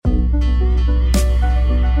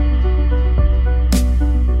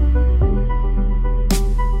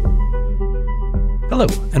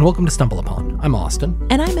Hello, and welcome to Stumble Upon. I'm Austin.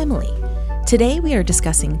 And I'm Emily. Today we are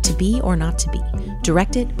discussing To Be or Not to Be,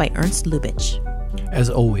 directed by Ernst Lubitsch. As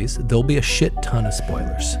always, there'll be a shit ton of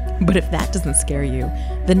spoilers. But if that doesn't scare you,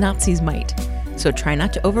 the Nazis might. So try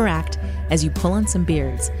not to overact as you pull on some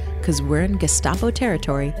beards, because we're in Gestapo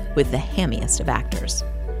territory with the hammiest of actors.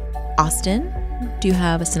 Austin, do you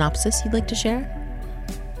have a synopsis you'd like to share?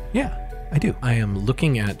 Yeah, I do. I am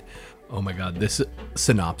looking at... Oh my god, this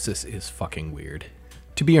synopsis is fucking weird.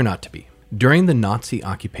 To Be or Not to Be. During the Nazi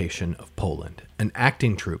occupation of Poland, an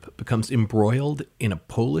acting troupe becomes embroiled in a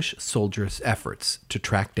Polish soldier's efforts to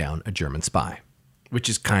track down a German spy, which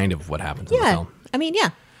is kind of what happens in the film. I mean,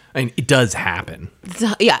 It does happen.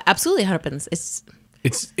 Yeah, absolutely happens.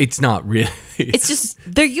 It's not really... It's just,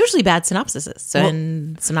 they're usually bad synopsises. So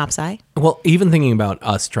in synopsi. Well, even thinking about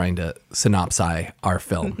us trying to synopsi our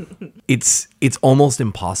film, it's almost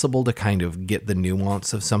impossible to kind of get the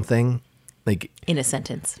nuance of something. Like In a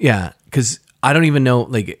sentence. Yeah, because I don't even know,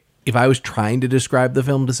 like, if I was trying to describe the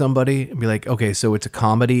film to somebody, I'd be like, okay, so it's a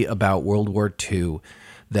comedy about World War II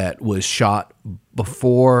that was shot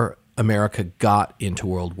before America got into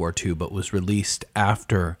World War II, but was released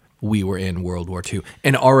after we were in World War II.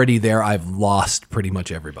 And already there, I've lost pretty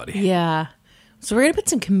much everybody. Yeah. So we're going to put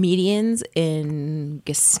some comedians in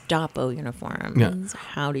Gestapo uniforms. Yeah.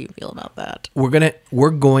 How do you feel about that? We're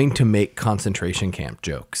going to make concentration camp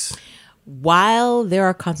jokes. While there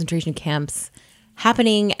are concentration camps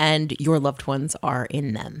happening and your loved ones are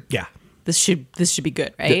in them. Yeah. This should be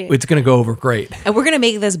good, right? It's going to go over great. And we're going to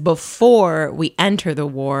make this before we enter the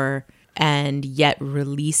war and yet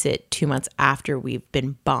release it 2 months after we've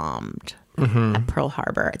been bombed at Pearl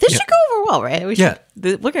Harbor. This should go over well, right?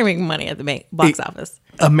 We're going to make money at the box office.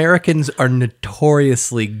 Americans are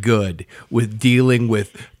notoriously good with dealing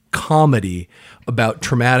with comedy about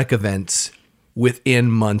traumatic events within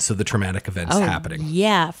months of the traumatic events happening.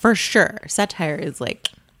 Yeah, for sure. Satire is like,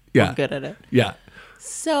 we're good at it. Yeah.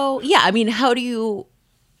 So, yeah, I mean, how do you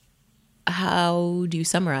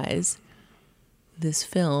summarize this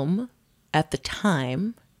film at the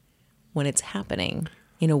time when it's happening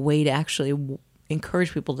in a way to actually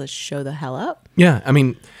encourage people to show the hell up? Yeah, I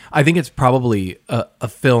mean, I think it's probably a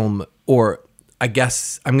film, or I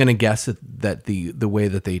guess I'm going to guess that the way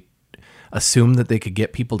that they assumed that they could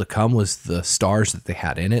get people to come was the stars that they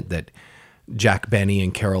had in it, that Jack Benny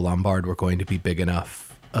and Carole Lombard were going to be big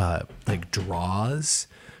enough like draws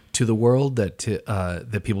to the world that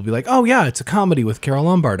that people be like, oh yeah, it's a comedy with Carole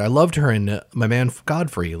Lombard. I loved her in My Man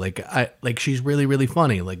Godfrey. Like she's really, really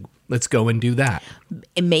funny. Like, let's go and do that.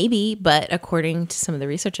 Maybe, but according to some of the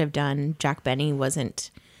research I've done, Jack Benny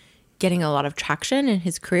wasn't getting a lot of traction in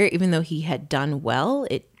his career, even though he had done well.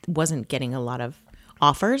 It wasn't getting a lot of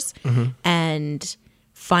offers. And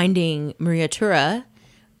finding Maria Tura,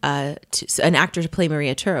 an actor to play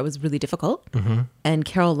Maria Tura, was really difficult. And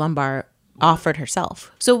Carole Lombard offered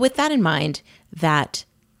herself. So with that in mind, that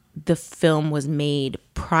the film was made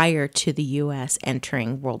prior to the U.S.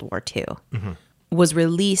 entering World War II, was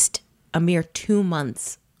released a mere 2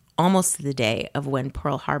 months, almost to the day of when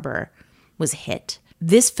Pearl Harbor was hit.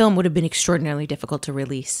 This film would have been extraordinarily difficult to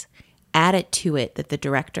release. Add it to it that the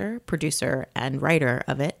director, producer, and writer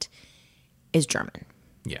of it is German.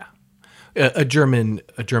 Yeah. A German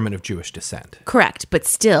of Jewish descent. Correct. But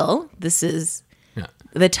still, this is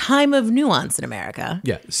the time of nuance in America.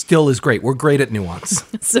 Yeah, still is great. We're great at nuance.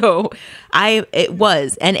 So it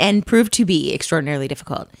was and proved to be extraordinarily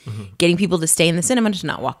difficult. Getting people to stay in the cinema, to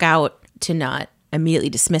not walk out, to not immediately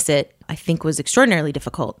dismiss it, I think was extraordinarily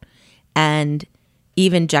difficult. And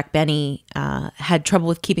even Jack Benny had trouble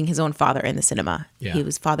with keeping his own father in the cinema. Yeah.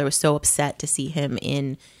 His father was so upset to see him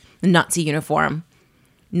in the Nazi uniform,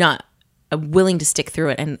 not willing to stick through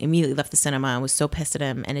it, and immediately left the cinema and was so pissed at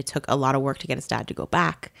him. And it took a lot of work to get his dad to go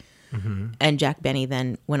back. And Jack Benny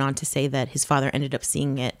then went on to say that his father ended up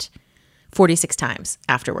seeing it 46 times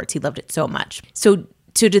afterwards. He loved it so much. So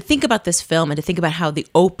to think about this film and to think about how the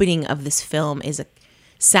opening of this film is a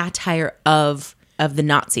satire of the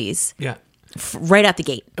Nazis. Yeah. Right out the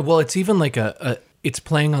gate. Well, it's even like it's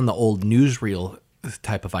playing on the old newsreel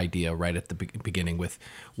type of idea right at the beginning with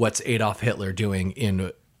what's Adolf Hitler doing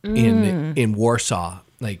in Warsaw,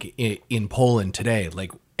 like in Poland today,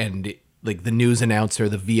 like the news announcer,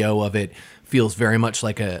 the VO of it feels very much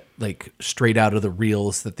like straight out of the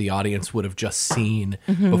reels that the audience would have just seen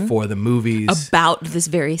before the movies about this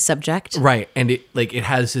very subject, right? And it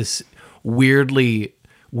has this weirdly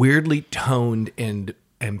toned and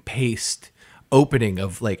paced opening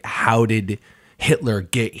of like, how did Hitler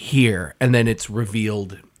get here? And then it's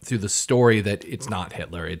revealed through the story that it's not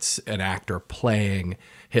Hitler. It's an actor playing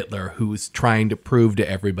Hitler who's trying to prove to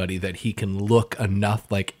everybody that he can look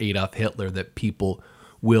enough like Adolf Hitler that people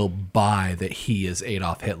will buy that he is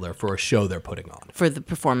Adolf Hitler for a show they're putting on. For the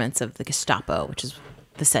performance of the Gestapo, which is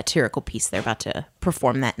the satirical piece they're about to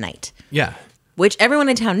perform that night. Yeah. Which everyone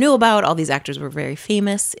in town knew about. All these actors were very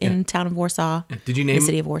famous in town of Warsaw. Did you name the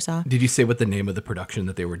city of Warsaw? Did you say what the name of the production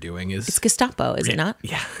that they were doing is? It's Gestapo, is it not?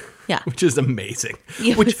 Yeah. Yeah. Which is amazing.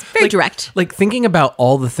 Yeah, Which, it's very direct. Like thinking about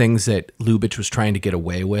all the things that Lubitsch was trying to get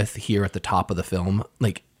away with here at the top of the film,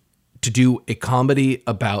 like to do a comedy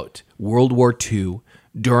about World War II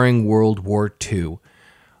during World War II,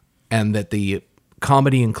 and that the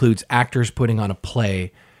comedy includes actors putting on a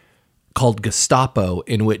play called Gestapo,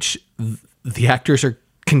 in which the actors are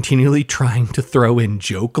continually trying to throw in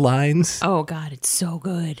joke lines. Oh, God, it's so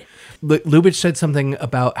good. Lubitsch said something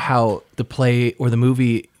about how the play or the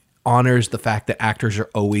movie honors the fact that actors are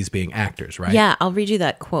always being actors, right? Yeah, I'll read you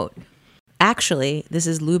that quote. Actually, this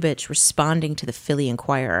is Lubitsch responding to the Philly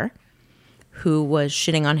Inquirer, who was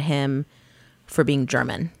shitting on him for being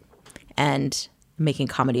German and making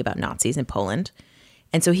comedy about Nazis in Poland.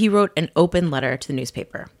 And so he wrote an open letter to the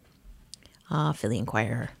newspaper. Philly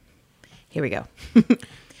Inquirer. Here we go.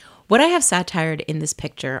 What I have satired in this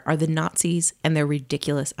picture are the Nazis and their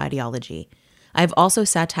ridiculous ideology. I have also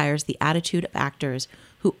satirized the attitude of actors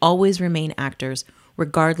who always remain actors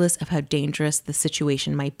regardless of how dangerous the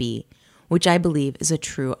situation might be, which I believe is a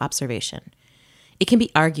true observation. It can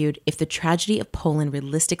be argued if the tragedy of Poland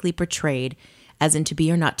realistically portrayed, as in To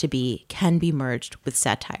Be or Not to Be, can be merged with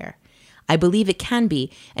satire. I believe it can be,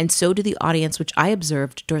 and so do the audience which I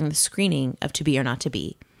observed during the screening of To Be or Not to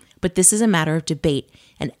Be. But this is a matter of debate,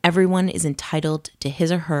 and everyone is entitled to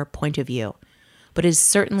his or her point of view. But it is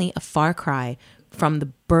certainly a far cry from the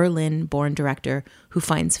Berlin-born director who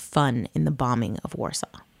finds fun in the bombing of Warsaw.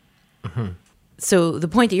 Mm-hmm. So the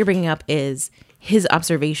point that you're bringing up is his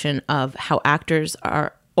observation of how actors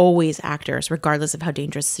are always actors, regardless of how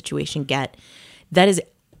dangerous the situation get. That is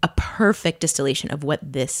a perfect distillation of what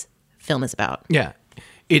this film is about. Yeah.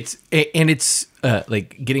 It's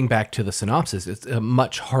like getting back to the synopsis, it's a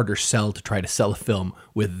much harder sell to try to sell a film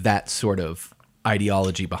with that sort of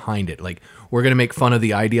ideology behind it. Like, we're going to make fun of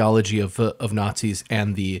the ideology of Nazis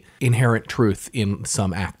and the inherent truth in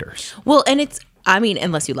some actors. Well, and it's, I mean,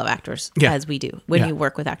 unless you love actors, Yeah. as we do. When Yeah. you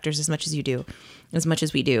work with actors as much as we do,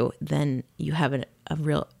 then you have a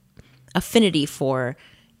real affinity for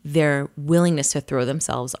their willingness to throw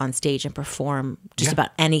themselves on stage and perform just about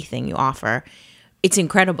anything you offer. It's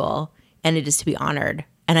incredible, and it is to be honored.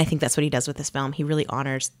 And I think that's what he does with this film. He really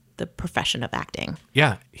honors the profession of acting.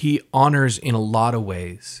 Yeah. He honors in a lot of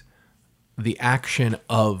ways the action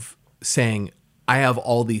of saying, I have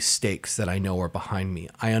all these stakes that I know are behind me.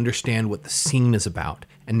 I understand what the scene is about.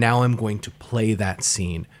 And now I'm going to play that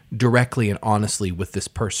scene directly and honestly with this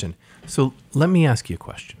person. So let me ask you a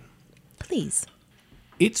question. Please.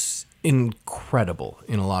 It's incredible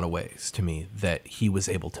in a lot of ways to me that he was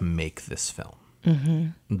able to make this film.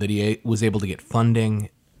 Mm-hmm. That he was able to get funding.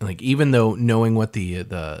 Like, even though knowing what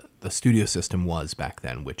the studio system was back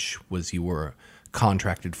then, which was you were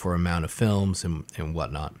contracted for amount of films and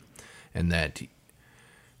whatnot, and that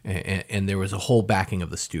and there was a whole backing of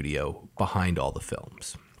the studio behind all the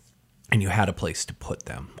films, and you had a place to put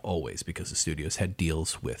them always because the studios had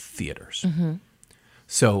deals with theaters. Mm-hmm.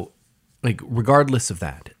 So, like, regardless of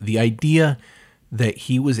that, the idea that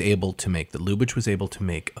he was able to make, that Lubitsch was able to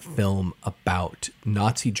make a film about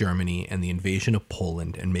Nazi Germany and the invasion of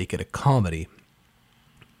Poland and make it a comedy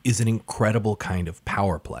is an incredible kind of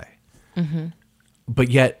power play. Mm-hmm. But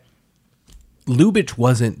yet, Lubitsch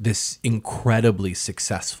wasn't this incredibly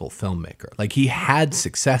successful filmmaker. Like, he had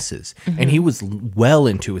successes, and he was well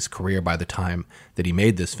into his career by the time that he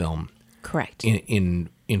made this film. Correct. In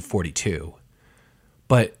 42.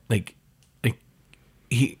 But, like,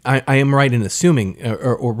 I am right in assuming,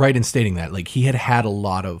 or right in stating that, like, he had a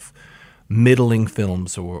lot of middling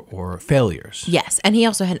films or failures. Yes, and he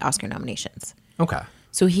also had Oscar nominations. Okay.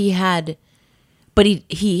 So he had, but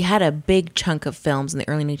he had a big chunk of films in the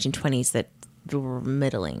early 1920s that were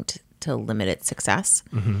middling to limited success.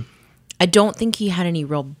 Mm-hmm. I don't think he had any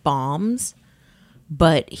real bombs,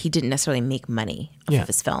 but he didn't necessarily make money off of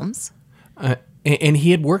his films. And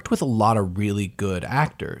he had worked with a lot of really good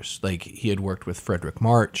actors. Like, he had worked with Frederick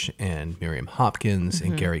March and Miriam Hopkins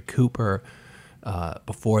and Gary Cooper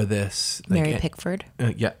before this. Mary Pickford.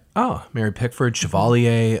 Mary Pickford,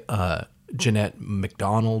 Chevalier, Jeanette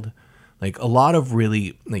MacDonald. Like, a lot of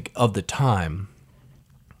really, like, of the time,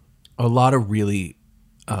 a lot of really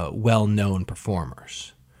well-known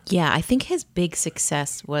performers. Yeah, I think his big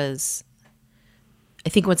success was I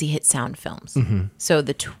think once he hit sound films. So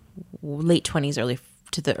the late 20s, early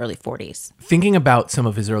to the early 40s. Thinking about some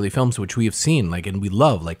of his early films, which we have seen, like, and we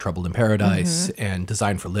love, like Trouble in Paradise and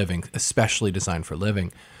Design for Living, especially Design for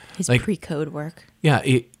Living. His Like, pre-code work. yeah,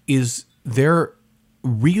 they're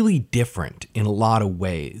really different in a lot of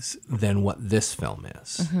ways than what this film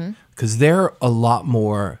is. Because they're a lot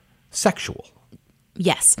more sexual.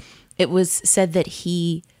 Yes. It was said that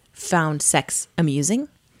he found sex amusing,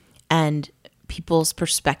 and people's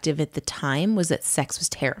perspective at the time was that sex was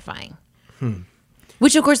terrifying.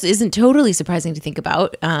 Which, of course, isn't totally surprising to think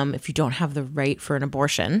about if you don't have the right for an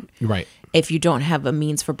abortion. Right. If you don't have a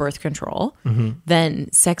means for birth control,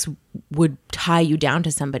 then sex would tie you down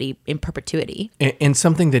to somebody in perpetuity. And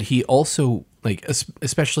something that he also, like,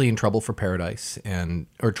 especially in Trouble in Paradise and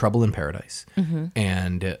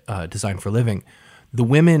Design for Living, the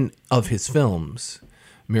women of his films,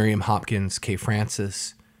 Miriam Hopkins, Kay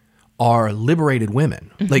Francis, are liberated women.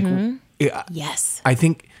 Like, Yes. I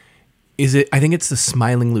think it's the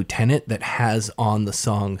Smiling Lieutenant that has on the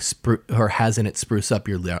song has in it "Spruce Up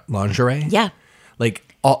Your Lingerie." Yeah.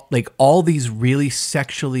 Like all these really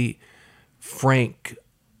sexually frank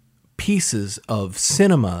pieces of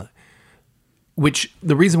cinema. Which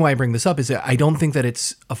the reason why I bring this up is that I don't think that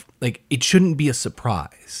it shouldn't be a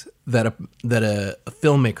surprise that a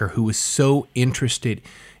filmmaker who is so interested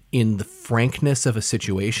in the frankness of a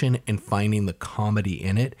situation and finding the comedy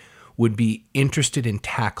in it would be interested in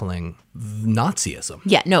tackling Nazism.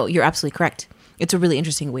 Yeah, no, you're absolutely correct. It's a really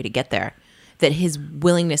interesting way to get there. That his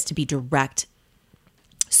willingness to be direct,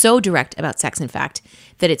 so direct about sex, in fact,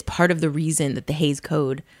 that it's part of the reason that the Hays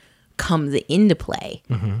Code comes into play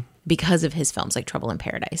because of his films like Trouble in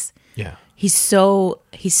Paradise. Yeah. He's so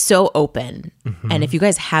open. And if you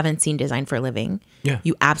guys haven't seen Design for a Living,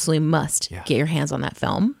 you absolutely must get your hands on that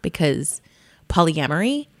film, because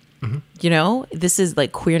polyamory, you know, this is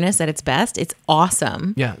like queerness at its best. It's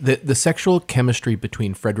awesome. Yeah, the sexual chemistry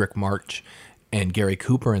between Frederick March and Gary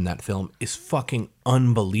Cooper in that film is fucking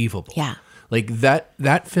unbelievable. Yeah. Like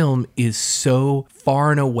that film is so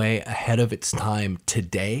far and away ahead of its time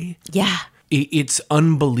today. Yeah. It's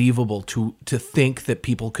unbelievable to think that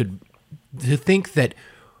that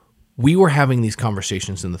we were having these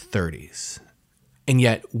conversations in the 30s, and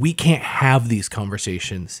yet we can't have these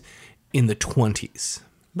conversations in the 20s.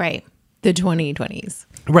 Right. The 2020s.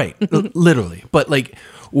 Right. Literally. But like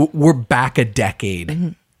we're back a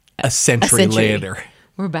decade, a century later.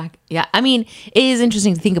 We're back. Yeah. I mean, it is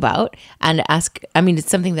interesting to think about and ask. I mean, it's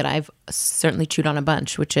something that I've certainly chewed on a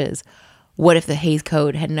bunch, which is, what if the Hays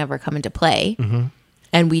Code had never come into play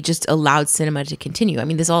and we just allowed cinema to continue? I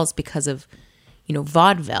mean, this all is because of, you know,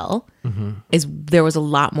 vaudeville. There was a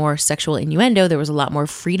lot more sexual innuendo. There was a lot more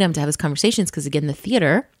freedom to have these conversations because, again, the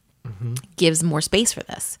theater gives more space for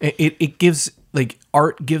this. It gives, like,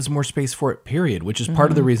 art gives more space for it, period, which is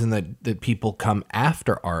part of the reason that people come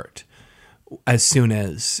after art as soon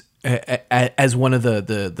as one of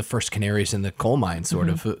the first canaries in the coal mine sort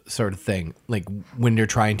of thing. Like, when you're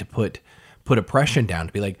trying to put oppression down,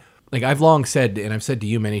 to be like I've long said, and I've said to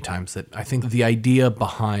you many times, that I think the idea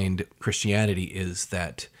behind Christianity is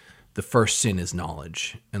that the first sin is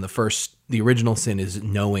knowledge, and the original sin is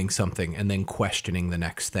knowing something and then questioning the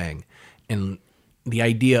next thing. And the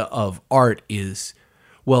idea of art is,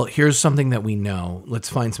 well, here's something that we know. Let's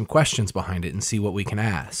find some questions behind it and see what we can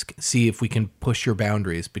ask. See if we can push your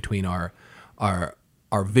boundaries between our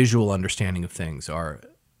visual understanding of things, our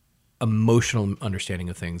emotional understanding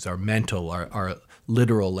of things, our mental, our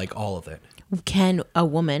literal, like all of it. Can a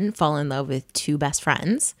woman fall in love with two best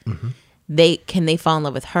friends? Can they fall in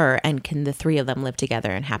love with her, and can the three of them live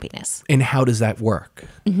together in happiness? And how does that work?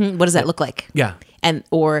 What does that look like? Yeah.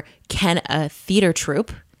 Or can a theater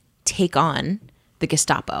troupe take on the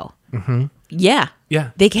Gestapo? Yeah.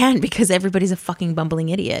 They can, because everybody's a fucking bumbling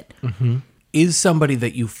idiot. Is somebody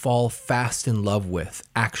that you fall fast in love with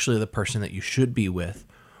actually the person that you should be with?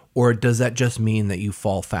 Or does that just mean that you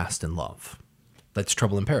fall fast in love? That's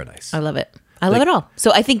Trouble in Paradise. I love it. I love it all.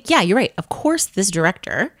 So I think, yeah, you're right. Of course, this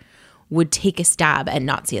director would take a stab at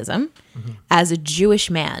Nazism as a Jewish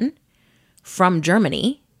man from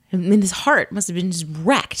Germany. I mean, his heart must have been just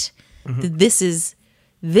wrecked. That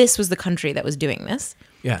this was the country that was doing this.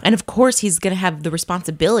 Yeah. And of course, he's going to have the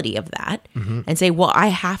responsibility of that and say, well, I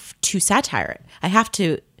have to satire it. I have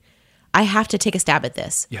to take a stab at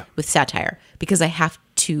this with satire, because I have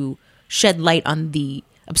to shed light on the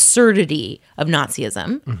absurdity of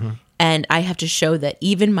Nazism. And I have to show that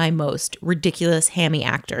even my most ridiculous hammy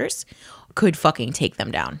actors could fucking take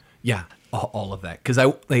them down. Yeah, all of that. Because I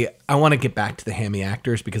want to get back to the hammy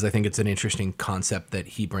actors, because I think it's an interesting concept that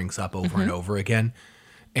he brings up over and over again.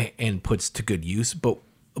 and puts to good use.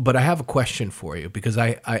 But I have a question for you, because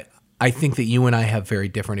I think that you and I have very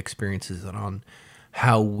different experiences on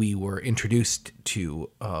how we were introduced to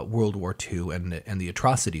World War II and the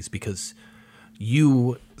atrocities, because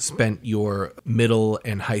you spent your middle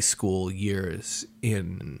and high school years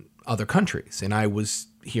in other countries, and I was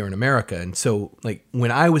here in America. And so, like,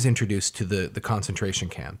 when I was introduced to the concentration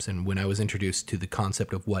camps, and when I was introduced to the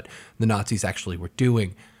concept of what the Nazis actually were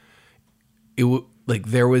doing,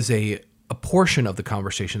 there was a portion of the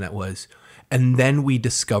conversation that was, and then we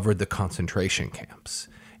discovered the concentration camps.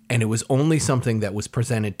 And it was only something that was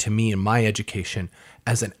presented to me in my education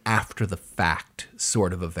as an after the fact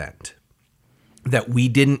sort of event. That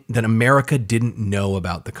America didn't know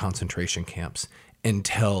about the concentration camps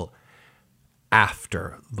until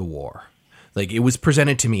after the war. Like, it was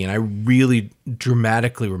presented to me, and I really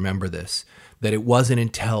dramatically remember this, that it wasn't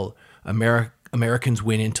until Americans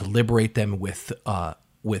went in to liberate them with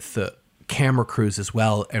the camera crews as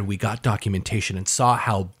well, and we got documentation and saw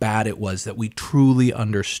how bad it was, that we truly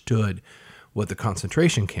understood what the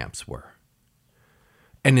concentration camps were.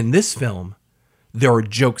 And in this film, there are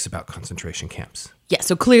jokes about concentration camps. Yeah,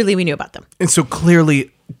 so clearly we knew about them. And so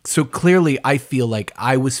clearly I feel like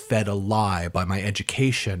I was fed a lie by my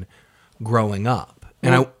education growing up.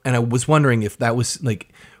 And I was wondering if that was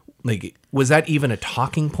like was that even a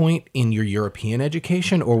talking point in your European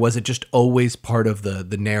education, or was it just always part of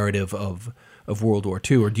the narrative of World War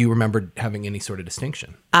II, or do you remember having any sort of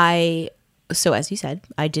distinction? So as you said,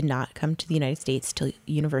 I did not come to the United States till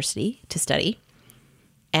university to study,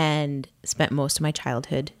 and spent most of my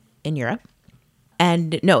childhood in Europe.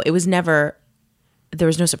 And no, there was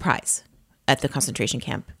no surprise at the concentration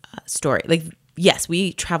camp story. Like, yes,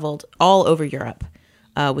 we traveled all over Europe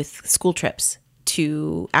with school trips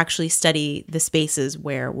to actually study the spaces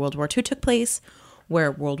where World War II took place,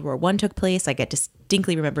 where World War I took place. I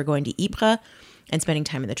distinctly remember going to Ypres and spending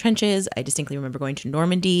time in the trenches. I distinctly remember going to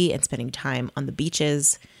Normandy and spending time on the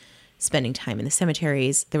beaches, spending time in the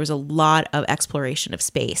cemeteries. There was a lot of exploration of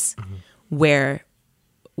space where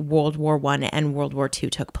World War I and World War II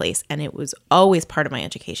took place, and it was always part of my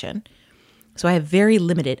education. So I have very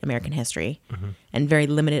limited American history and very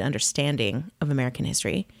limited understanding of American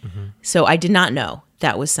history. So I did not know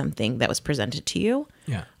that was something that was presented to you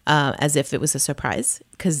as if it was a surprise,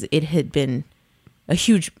 because it had been a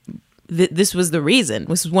huge... this was the reason.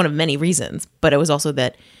 This was one of many reasons, but it was also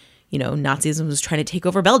that, Nazism was trying to take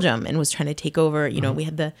over Belgium and was trying to take over, we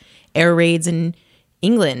had the air raids in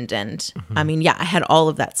England. And I had all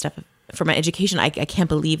of that stuff for my education. I can't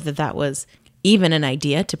believe that was even an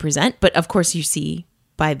idea to present. But of course you see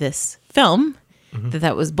by this film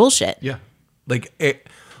that was bullshit. Yeah.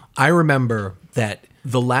 I remember that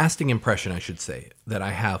the lasting impression, I should say, that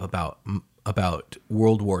I have about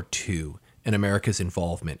World War II and America's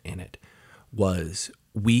involvement in it was,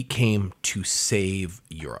 we came to save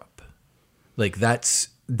Europe.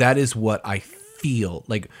 That is what I feel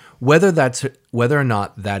like, whether or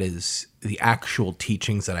not that is the actual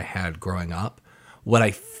teachings that I had growing up. What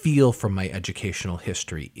I feel from my educational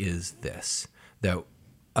history is this, that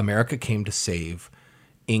America came to save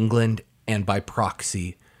England, and by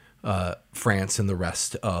proxy, France and the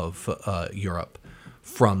rest of Europe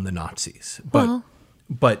from the Nazis. But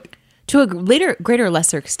to a greater or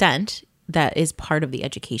lesser extent, that is part of the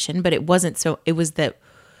education, but it wasn't so. It was that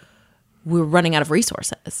we were running out of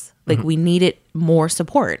resources. We needed more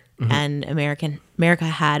support, and America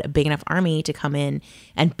had a big enough army to come in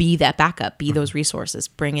and be that backup, be those resources,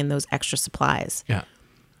 bring in those extra supplies. Yeah.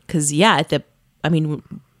 Because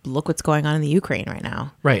look what's going on in the Ukraine right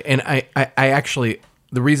now. Right. And I actually,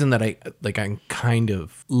 the reason that I'm kind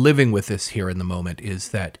of living with this here in the moment is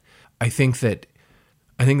that I think the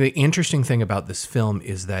interesting thing about this film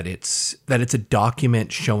is that it's a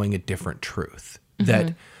document showing a different truth.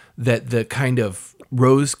 That the kind of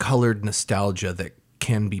rose-colored nostalgia that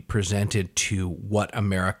can be presented to why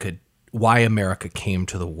America came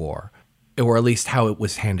to the war, or at least how it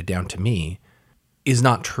was handed down to me, is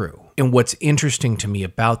not true. And what's interesting to me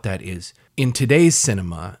about that is, in today's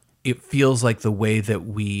cinema, it feels like the way that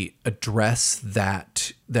we address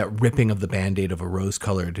that ripping of the Band-Aid of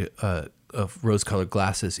rose-colored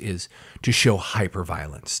glasses is to show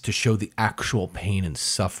hyperviolence, to show the actual pain and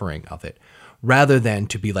suffering of it, rather than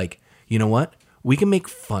to be like, you know what? We can make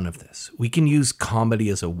fun of this. We can use comedy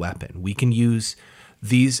as a weapon. We can use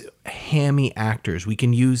these hammy actors. We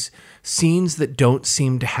can use scenes that don't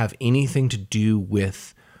seem to have anything to do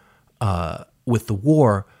with the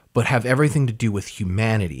war, but have everything to do with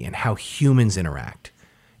humanity and how humans interact.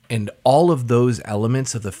 And all of those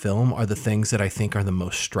elements of the film are the things that I think are the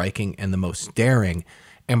most striking and the most daring,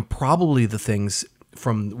 and probably the things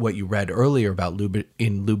from what you read earlier about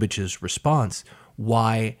in Lubitsch's response,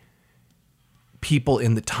 why people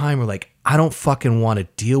in the time were like, I don't fucking want to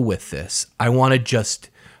deal with this.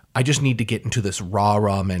 I just need to get into this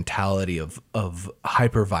raw mentality of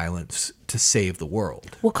hyperviolence to save the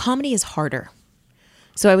world. Well, comedy is harder.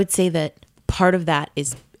 So I would say that part of that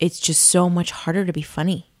is it's just so much harder to be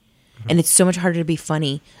funny. Mm-hmm. And it's so much harder to be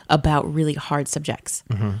funny about really hard subjects.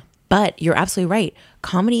 Mm-hmm. But you're absolutely right.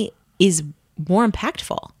 Comedy is more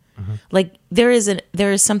impactful. Mm-hmm. Like there is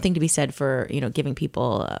something to be said for, giving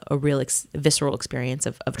people a real visceral experience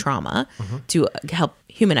of trauma mm-hmm. to help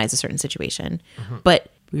humanize a certain situation. Mm-hmm. But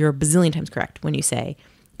you're a bazillion times correct when you say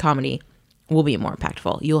comedy will be more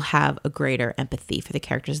impactful. You'll have a greater empathy for the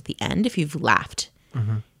characters at the end if you've laughed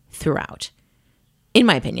mm-hmm. throughout, in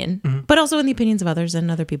my opinion, mm-hmm. but also in the opinions of others and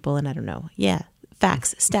other people. And I don't know. Yeah.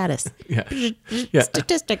 Facts, status,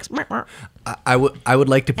 statistics. I would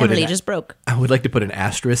like to put Emily just broke. I would like to put an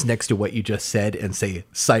asterisk next to what you just said and say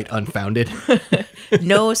cite unfounded.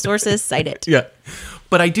 No sources, cite it. Yeah.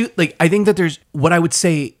 But I think that there's, what I would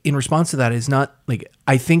say in response to that is not like,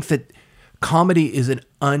 I think that comedy is an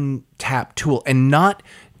untapped tool, and not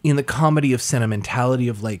in the comedy of sentimentality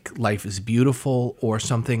of like life is beautiful or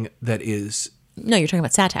something that is. No, you're talking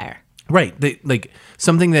about satire. Right. Like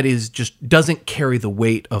something that is just doesn't carry the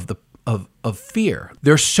weight of fear.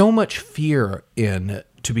 There's so much fear in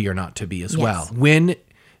To Be or Not to Be as yes. well. When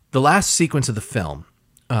the last sequence of the film,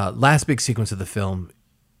 last big sequence of the film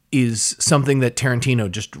is something that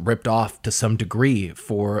Tarantino just ripped off to some degree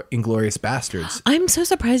for Inglourious Basterds. I'm so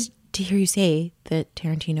surprised to hear you say that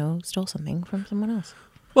Tarantino stole something from someone else.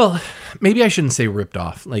 Well, maybe I shouldn't say ripped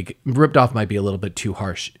off. Like, ripped off might be a little bit too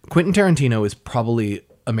harsh. Quentin Tarantino is probably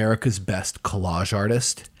America's best collage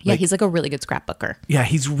artist. Yeah, he's like a really good scrapbooker. Yeah,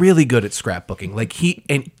 he's really good at scrapbooking.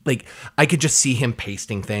 I could just see him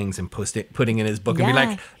pasting things and putting in his book and be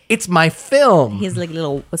like, "It's my film." He has like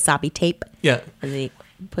little wasabi tape. Yeah, that he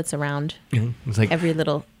puts around it's like every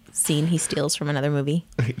little scene he steals from another movie.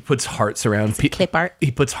 He puts hearts around clip art.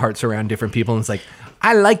 He puts hearts around different people, and it's like,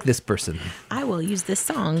 I like this person. I will use this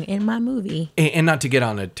song in my movie. And not to get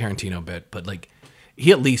on a Tarantino bit, but like,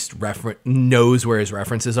 he at least knows where his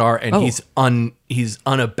references are, and he's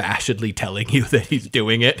unabashedly telling you that he's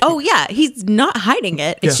doing it. Oh yeah, he's not hiding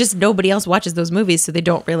it. It's just nobody else watches those movies, so they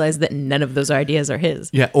don't realize that none of those ideas are his.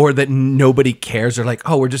 Yeah, or that nobody cares. They're like,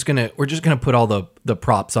 oh, we're just gonna put all the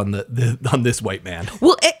props on on this white man.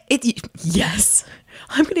 Well, yes,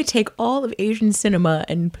 I'm gonna take all of Asian cinema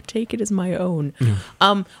and take it as my own.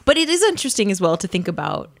 Mm. But it is interesting as well to think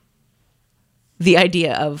about the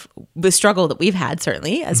idea of the struggle that we've had,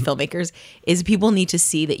 certainly as mm-hmm. filmmakers, is people need to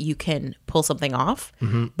see that you can pull something off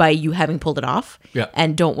mm-hmm. by you having pulled it off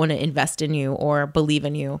and don't want to invest in you or believe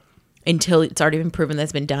in you until it's already been proven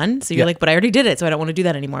that's been done. So you're like, but I already did it, so I don't want to do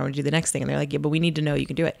that anymore. I want to do the next thing. And they're like, yeah, but we need to know you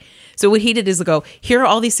can do it. So what he did is go, here are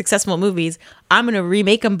all these successful movies. I'm going to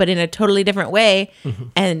remake them, but in a totally different way. Mm-hmm.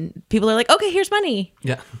 And people are like, okay, here's money.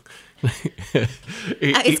 Yeah.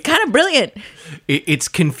 It's kind of brilliant. It's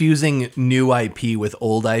confusing new IP with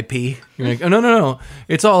old IP. You're like, oh, no.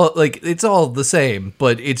 It's all the same,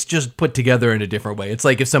 but it's just put together in a different way. It's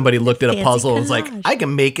like if somebody looked at a puzzle and was like, I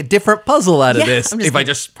can make a different puzzle out of this if I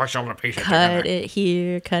just push on a piece of cut it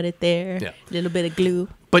here, cut it there, a little bit of glue.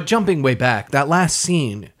 But jumping way back, that last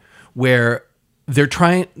scene where they're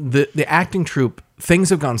trying, the acting troupe, things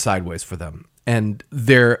have gone sideways for them. And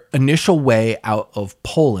their initial way out of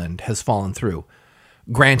Poland has fallen through.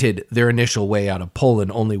 Granted, their initial way out of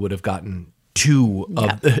Poland only would have gotten two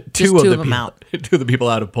of the people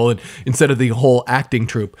out of Poland instead of the whole acting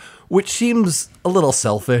troupe, which seems a little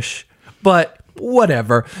selfish, but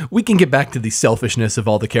whatever. We can get back to the selfishness of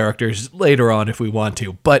all the characters later on if we want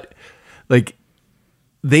to. But like,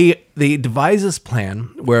 they devise this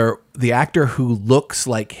plan where the actor who looks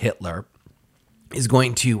like Hitler is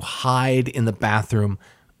going to hide in the bathroom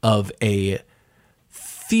of a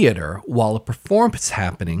theater while a performance is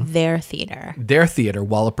happening. Their theater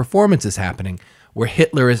while a performance is happening where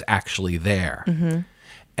Hitler is actually there. Mm-hmm.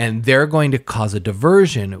 And they're going to cause a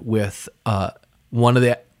diversion with one of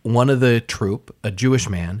the troupe, a Jewish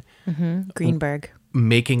man, mm-hmm. Greenberg,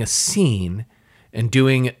 making a scene and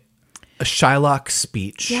doing a Shylock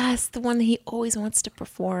speech. Yes, the one that he always wants to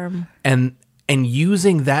perform. And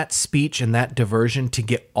using that speech and that diversion to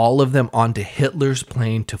get all of them onto Hitler's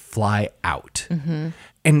plane to fly out. Mm-hmm.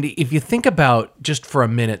 And if you think about just for a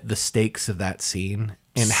minute the stakes of that scene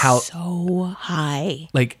and how so high,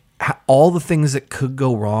 like all the things that could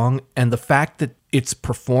go wrong, and the fact that it's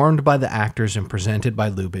performed by the actors and presented by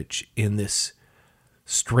Lubitsch in this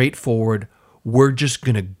straightforward, we're just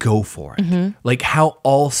going to go for it. Like how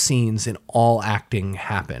all scenes and all acting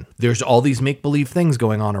happen. There's all these make-believe things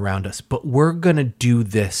going on around us, but we're going to do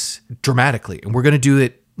this dramatically, and we're going to do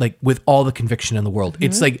it like with all the conviction in the world.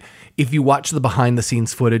 It's like if you watch the behind the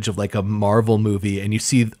scenes footage of like a Marvel movie and you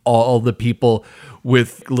see all the people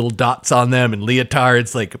with little dots on them and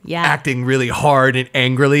leotards like acting really hard and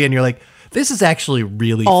angrily, and you're like, this is actually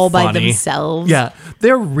really all funny. by themselves. Yeah,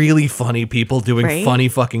 they're really funny people doing funny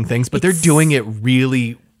fucking things, but they're doing it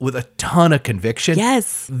really with a ton of conviction.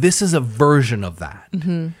 Yes. This is a version of that.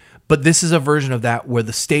 But this is a version of that where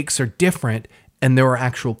the stakes are different and there are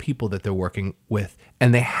actual people that they're working with,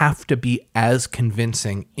 and they have to be as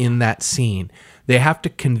convincing in that scene. They have to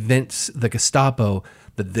convince the Gestapo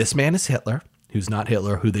that this man is Hitler, who's not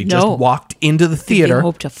Hitler, who they just walked into the theater. They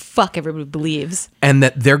hope to fuck everybody believes. And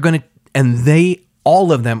that they're going to, and they,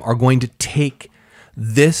 all of them are going to take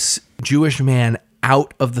this Jewish man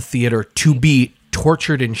out of the theater to be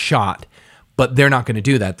tortured and shot. But they're not going to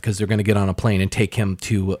do that because they're going to get on a plane and take him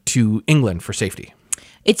to England for safety.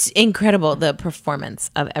 It's incredible, the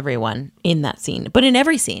performance of everyone in that scene, but in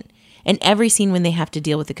every scene when they have to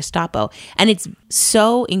deal with the Gestapo. And it's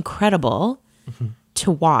so incredible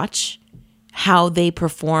to watch how they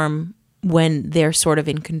perform when they're sort of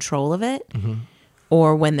in control of it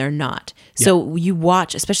or when they're not. So you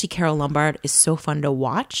watch, especially Carol Lombard is so fun to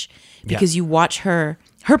watch because you watch her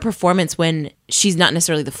performance when she's not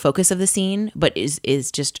necessarily the focus of the scene, but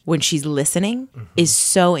is just when she's listening is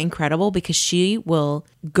so incredible because she will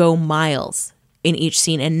go miles in each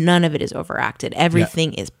scene and none of it is overacted.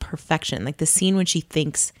 Everything is perfection. Like the scene when she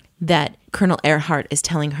thinks that Colonel Earhart is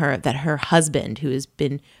telling her that her husband, who has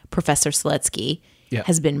been Professor Seletsky,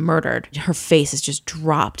 has been murdered. Her face is just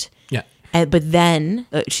dropped. Yeah. But then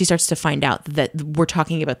she starts to find out that we're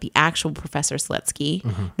talking about the actual Professor Seletsky,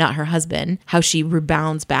 not her husband, how she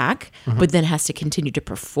rebounds back, but then has to continue to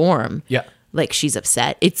perform like she's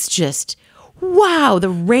upset. It's just, wow, the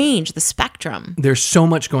range, the spectrum. There's so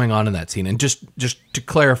much going on in that scene. And just to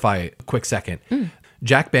clarify a quick second,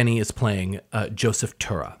 Jack Benny is playing Joseph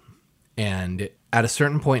Tura. And at a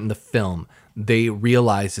certain point in the film, they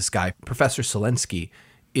realize this guy, Professor Selensky,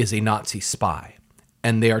 is a Nazi spy.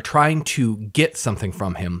 And they are trying to get something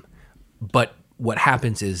from him, but what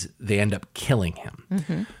happens is they end up killing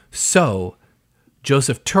him. So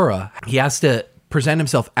Joseph Tura, he has to present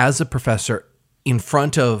himself as a professor in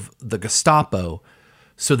front of the Gestapo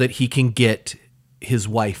so that he can get his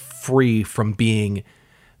wife free from being,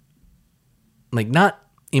 like, not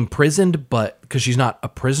imprisoned, but because she's not a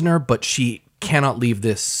prisoner, but she cannot leave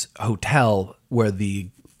this hotel where the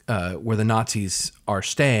Nazis are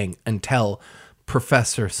staying until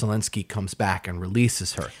Professor Selensky comes back and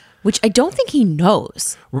releases her. Which I don't think he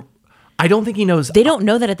knows. I don't think he knows. They don't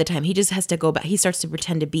know that at the time. He just has to go back. He starts to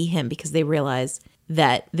pretend to be him because they realize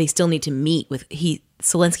that they still need to meet with,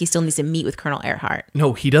 Selensky still needs to meet with Colonel Earhart.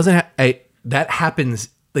 No, he doesn't. That happens.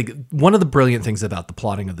 Like, one of the brilliant things about the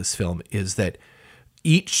plotting of this film is that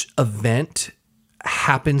each event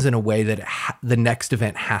happens in a way that the next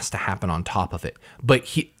event has to happen on top of it.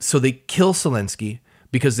 So they kill Selensky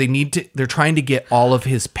because they're trying to get all of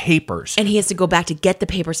his papers. And he has to go back to get the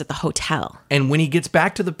papers at the hotel. And when he gets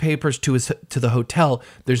back to the papers to the hotel,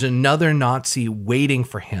 there's another Nazi waiting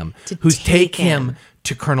for him who's take him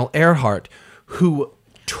to Colonel Earhart, who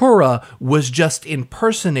Tura was just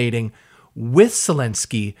impersonating with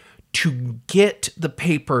Selensky to get the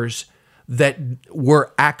papers that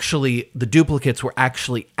were actually, the duplicates were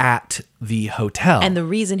actually at the hotel. And the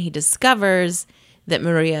reason he discovers that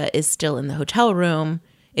Maria is still in the hotel room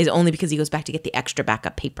is only because he goes back to get the extra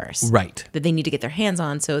backup papers. Right. That they need to get their hands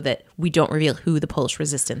on so that we don't reveal who the Polish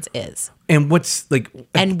resistance is. And what's like...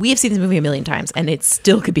 And we have seen this movie a million times and it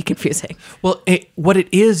still could be confusing. Well, what it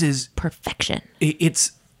is... perfection.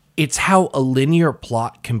 It's how a linear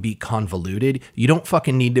plot can be convoluted. You don't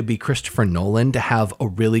fucking need to be Christopher Nolan to have a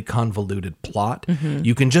really convoluted plot.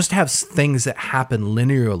 You can just have things that happen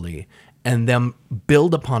linearly and them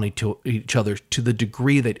build upon each other to the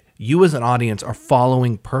degree that you as an audience are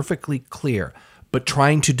following perfectly clear, but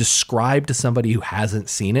trying to describe to somebody who hasn't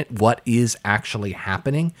seen it what is actually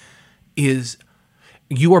happening is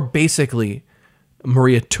you are basically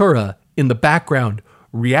Maria Tura in the background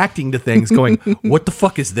reacting to things going, what the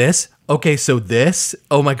fuck is this? Okay, so this,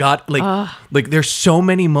 oh my God. Like there's so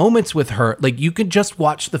many moments with her. Like you could just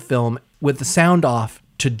watch the film with the sound off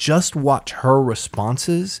to just watch her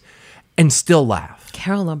responses and still laugh.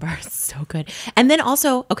 Carol Lombard is so good. And then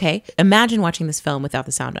also, okay, imagine watching this film without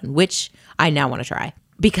the sound on, which I now want to try.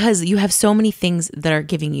 Because you have so many things that are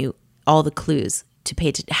giving you all the clues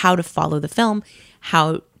to how to follow the film,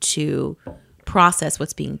 how to process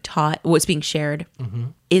what's being taught, what's being shared,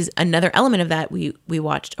 is another element of that. We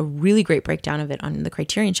watched a really great breakdown of it on the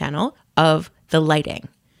Criterion Channel of the lighting.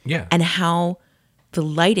 Yeah. And how the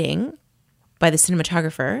lighting by the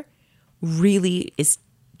cinematographer really is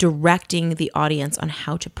directing the audience on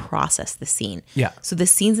how to process the scene. Yeah. So the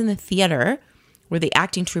scenes in the theater where the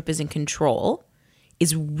acting troupe is in control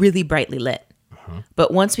is really brightly lit.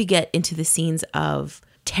 But once we get into the scenes of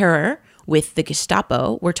terror with the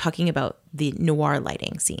Gestapo, we're talking about the noir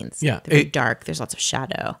lighting scenes. Yeah. They're very dark. There's lots of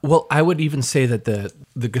shadow. Well, I would even say that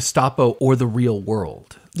the Gestapo or the real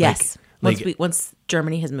world. Yes. Like, Once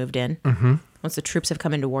Germany has moved in, once the troops have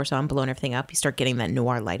come into Warsaw and blown everything up, you start getting that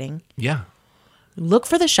noir lighting. yeah. Look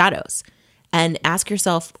for the shadows and ask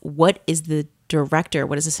yourself, what is the director,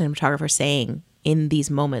 what is the cinematographer saying in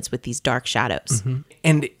these moments with these dark shadows?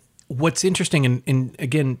 And what's interesting, and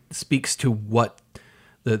again, speaks to what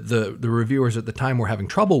the reviewers at the time were having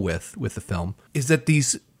trouble with the film, is that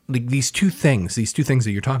these two things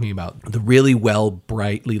that you're talking about, the really well,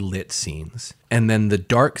 brightly lit scenes and then the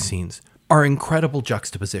dark scenes, are incredible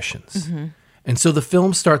juxtapositions. And so the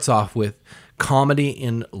film starts off with comedy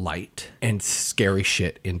in light and scary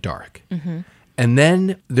shit in dark. And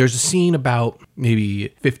then there's a scene about maybe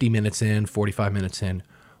 50 minutes in, 45 minutes in,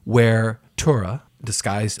 where Tura,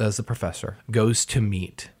 disguised as the professor, goes to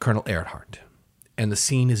meet Colonel Earhart. And the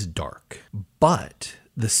scene is dark. But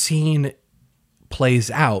the scene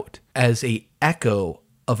plays out as a echo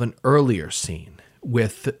of an earlier scene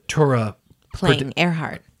with Tura Playing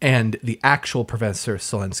Earhart. and the actual Professor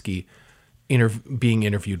Selensky being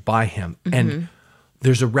interviewed by him. And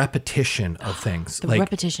there's a repetition of things. The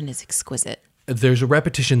repetition is exquisite. There's a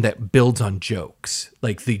repetition that builds on jokes.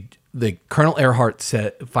 Like the Colonel Earhart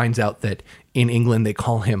finds out that in England they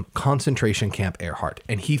call him Concentration Camp Earhart,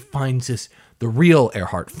 and he finds this. The real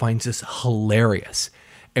Earhart finds this hilarious,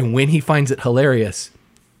 and when he finds it hilarious,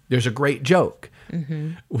 there's a great joke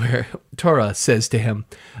where Tora says to him,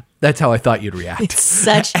 "That's how I thought you'd react." It's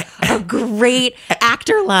such a great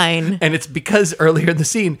actor line. And it's because earlier in the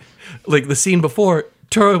scene, like the scene before,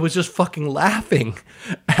 Tura was just fucking laughing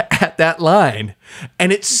at that line.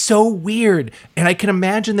 And it's so weird. And I can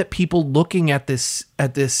imagine that people looking at this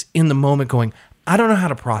in the moment going, I don't know how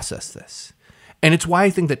to process this. And it's why I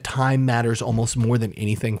think that time matters almost more than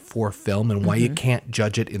anything for film, and why you can't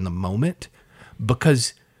judge it in the moment,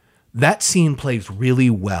 because that scene plays really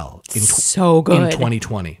well So good. in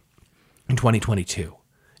 2020, in 2022.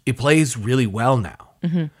 It plays really well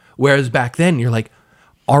now. Whereas back then you're like,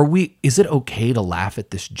 is it okay to laugh at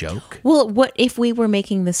this joke? Well, what if we were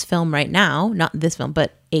making this film right now, not this film,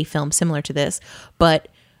 but a film similar to this, but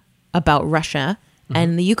about Russia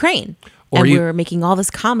and the Ukraine? Or and we were making all this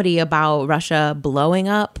comedy about Russia blowing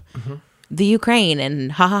up the Ukraine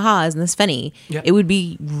and ha, isn't this funny? Yeah. It would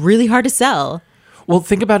be really hard to sell. Well,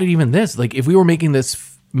 think about it even this. Like if we were making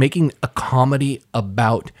a comedy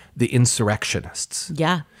about the insurrectionists.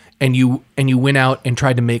 Yeah. And you went out and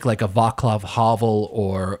tried to make like a Václav Havel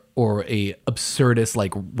or a absurdist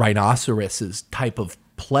like rhinoceroses type of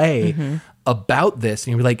play about this,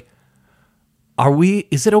 and you're like,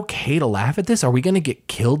 is it okay to laugh at this? Are we going to get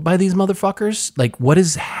killed by these motherfuckers? Like, what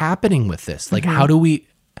is happening with this? Like, how do we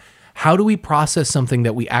process something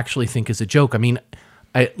that we actually think is a joke? I mean,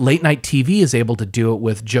 late night TV is able to do it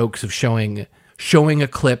with jokes of showing a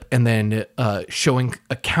clip and then showing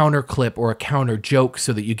a counter clip or a counter joke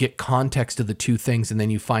so that you get context of the two things, and then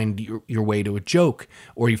you find your way to a joke,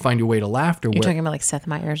 or you find your way to laughter. You're talking about like Seth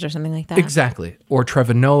Meyers or something like that? Exactly. Or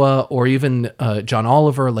Trevor Noah, or even John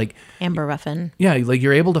Oliver. Like Amber Ruffin. Yeah, like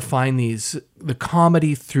you're able to find the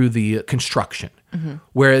comedy through the construction.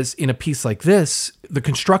 Whereas in a piece like this, the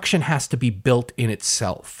construction has to be built in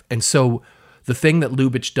itself. And so the thing that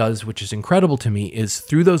Lubitsch does, which is incredible to me, is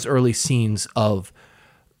through those early scenes of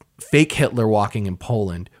fake Hitler walking in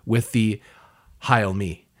Poland with the Heil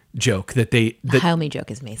me joke the Heil me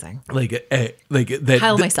joke is amazing.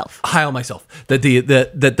 Heil myself that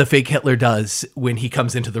the fake Hitler does when he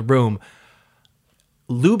comes into the room.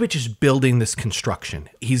 Lubitsch is building this construction.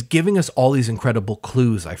 He's giving us all these incredible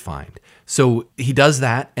clues, I find. So he does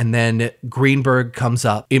that, and then Greenberg comes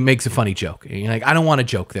up. It makes a funny joke. And you're like, I don't want a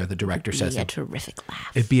joke there, the director says. It'd be a terrific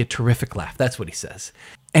laugh. It'd be a terrific laugh. That's what he says.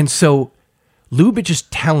 And so Lubitsch is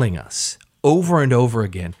telling us over and over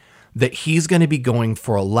again that he's going to be going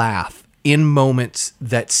for a laugh in moments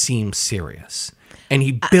that seem serious. And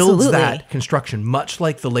he builds that construction, much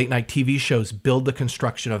like the late night TV shows build the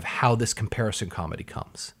construction of how this comparison comedy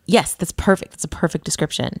comes. Yes, that's perfect. That's a perfect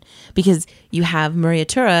description. Because you have Maria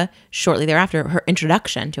Tura shortly thereafter, her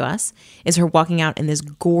introduction to us is her walking out in this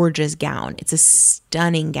gorgeous gown. It's a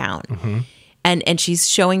stunning gown. And she's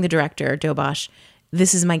showing the director, Dobosh,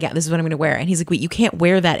 this is my gown. This is what I'm going to wear. And he's like, wait, you can't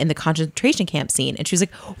wear that in the concentration camp scene. And she was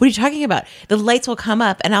like, what are you talking about? The lights will come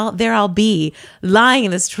up and I'll be lying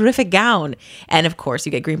in this terrific gown. And of course,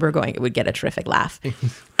 you get Greenberg going, it would get a terrific laugh.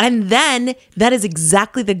 And then that is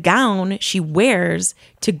exactly the gown she wears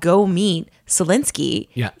to go meet Selinsky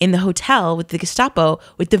in the hotel with the Gestapo,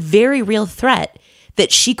 with the very real threat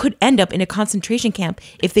that she could end up in a concentration camp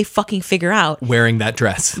if they fucking figure out. Wearing that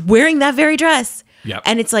dress. Wearing that very dress. Yep.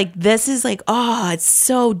 And it's like, this is like, oh, it's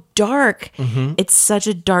so dark. Mm-hmm. It's such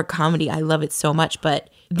a dark comedy. I love it so much,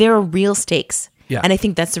 but there are real stakes. Yeah. And I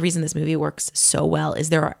think that's the reason this movie works so well, is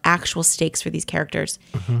there are actual stakes for these characters.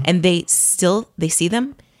 And they see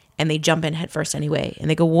them and they jump in head first anyway. And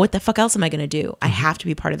they go, what the fuck else am I going to do? I have to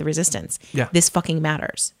be part of the resistance. Yeah. This fucking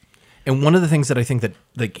matters. And one of the things that I think that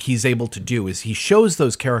like he's able to do is he shows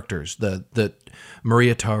those characters, the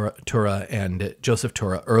Maria Tura and Joseph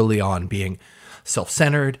Tura early on being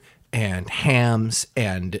self-centered and hams,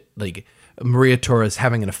 and like Maria Tura is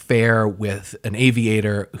having an affair with an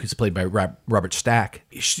aviator who's played by Robert Stack.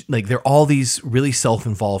 Like they're all these really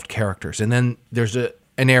self-involved characters. And then there's an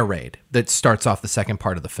air raid that starts off the second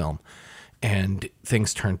part of the film and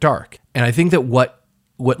things turn dark. And I think that what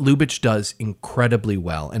Lubitsch does incredibly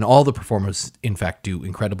well, and all the performers, in fact, do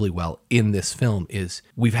incredibly well in this film, is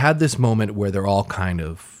we've had this moment where they're all kind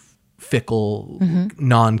of fickle,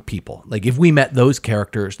 non-people. Like, if we met those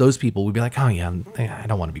characters, those people, we'd be like, oh, yeah, I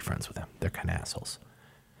don't want to be friends with them. They're kind of assholes.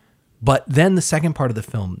 But then the second part of the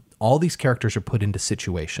film, all these characters are put into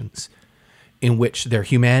situations in which their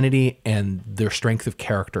humanity and their strength of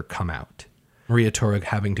character come out. Maria Tura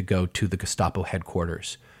having to go to the Gestapo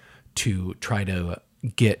headquarters to try to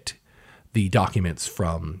get the documents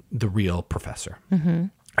from the real professor.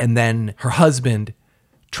 And then her husband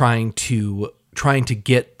trying to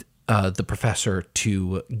get the professor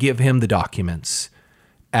to give him the documents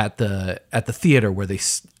at the theater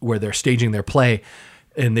where they're staging their play,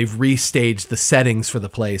 and they've restaged the settings for the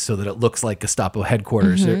play so that it looks like Gestapo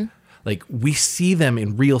headquarters. Like, we see them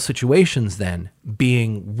in real situations then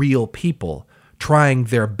being real people trying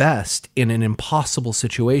their best in an impossible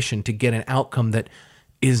situation to get an outcome that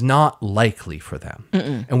is not likely for them.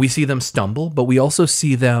 And we see them stumble, but we also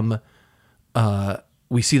see them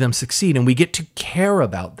succeed, and we get to care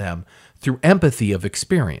about them through empathy of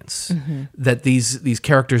experience. That these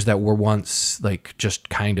characters that were once like just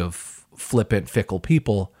kind of flippant, fickle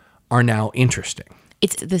people are now interesting.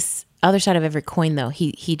 It's this other side of every coin, though.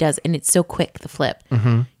 He does, and it's so quick, the flip.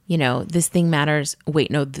 You know, this thing matters.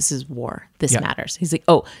 Wait, no, this is war. This matters. He's like,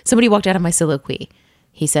 oh, somebody walked out of my soliloquy.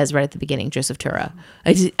 He says right at the beginning, Joseph Tura.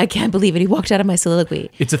 I can't believe it. He walked out of my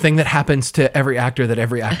soliloquy. It's a thing that happens to every actor that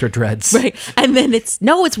every actor dreads. Right. And then it's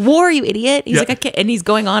war, you idiot. He's like, I can't. And he's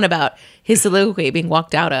going on about his soliloquy being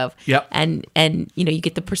walked out of. Yep. And you know, you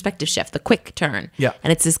get the perspective shift, the quick turn. Yeah.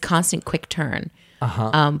 And it's this constant quick turn.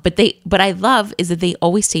 But I love is that they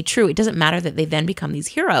always stay true. It doesn't matter that they then become these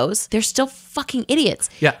heroes. They're still fucking idiots.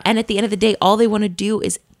 Yeah. And at the end of the day, all they want to do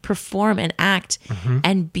is perform and act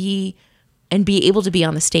and be able to be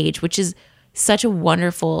on the stage, which is such a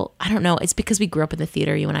wonderful, I don't know, it's because we grew up in the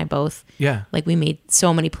theater, you and I both. Yeah. Like, we made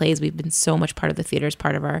so many plays. We've been so much part of the theater as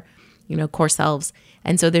part of our, you know, core selves.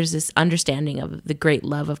 And so there's this understanding of the great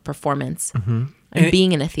love of performance and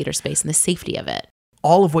being in a theater space and the safety of it.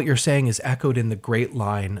 All of what you're saying is echoed in the great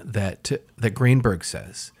line that Greenberg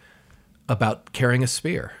says about carrying a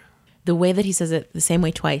spear. The way that he says it the same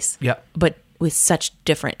way twice, but with such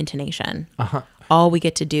different intonation. All we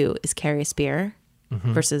get to do is carry a spear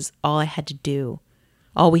versus all we had to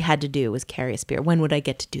do was carry a spear. When would I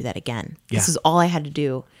get to do that again? This is all I had to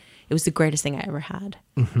do. It was the greatest thing I ever had.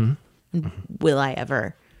 Will I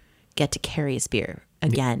ever get to carry a spear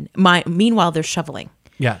again? Meanwhile, they're shoveling.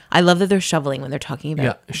 Yeah. I love that they're shoveling when they're talking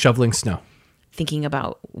about shoveling snow. Thinking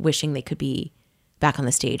about wishing they could be back on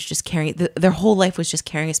the stage, just carrying, their whole life was just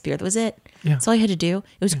carrying a spear. That was it. Yeah. That's all you had to do.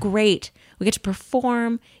 It was great. We get to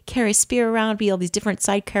perform, carry a spear around, be all these different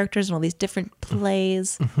side characters and all these different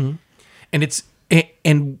plays.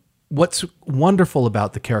 And what's wonderful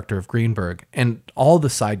about the character of Greenberg and all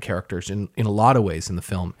the side characters in a lot of ways in the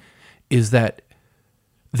film is that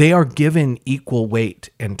they are given equal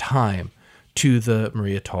weight and time to the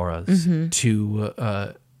Maria Turas,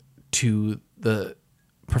 to the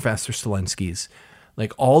Professor Stelinskys,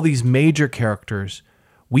 like all these major characters.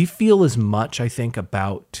 We feel as much, I think,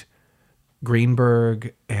 about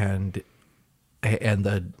Greenberg and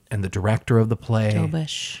the director of the play,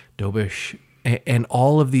 Dobosh, and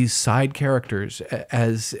all of these side characters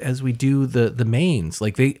as we do the mains.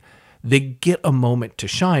 Like they get a moment to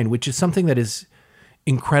shine, which is something that is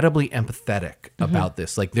incredibly empathetic about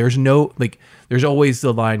this. Like there's always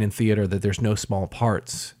the line in theater that there's no small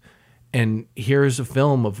parts. And here's a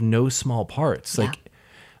film of no small parts. Yeah.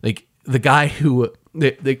 Like the guy who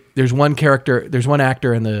there's one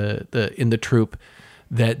actor in the troupe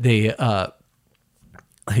that they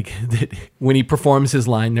that when he performs his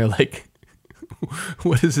line, they're like,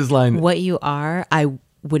 what is his line? What you are, I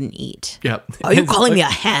wouldn't eat. Yep. Are you calling me a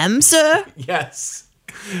ham, sir? Yes.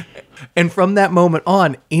 And from that moment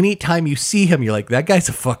on, anytime you see him, you're like, that guy's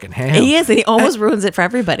a fucking ham. He is, and he almost ruins it for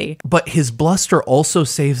everybody. But his bluster also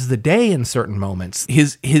saves the day in certain moments.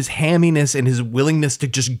 His hamminess and his willingness to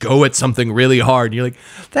just go at something really hard. You're like,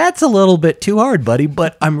 that's a little bit too hard, buddy,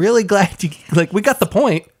 but I'm really glad we got the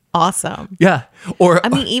point. Awesome. Yeah. Or I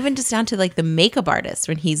mean, even just down to like the makeup artist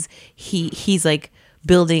when he's like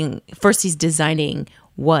building, first he's designing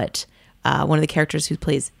what one of the characters who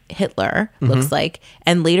plays Hitler looks like,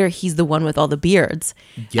 and later he's the one with all the beards.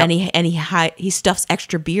 Yep. And he stuffs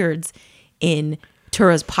extra beards in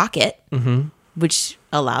Tura's pocket, which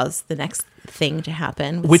allows the next thing to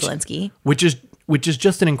happen with Zelensky. Which is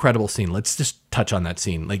just an incredible scene. Let's just touch on that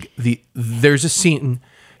scene. Like there's a scene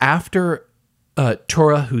after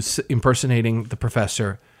Tura, who's impersonating the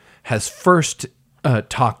professor, has first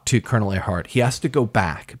talked to Colonel Earhart. He has to go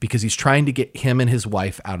back because he's trying to get him and his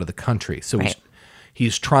wife out of the country. So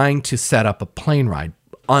he's trying to set up a plane ride.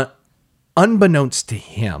 Unbeknownst to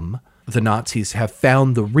him, the Nazis have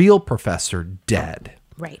found the real professor dead.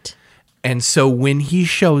 Right. And so when he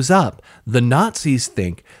shows up, the Nazis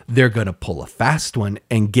think they're going to pull a fast one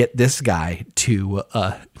and get this guy to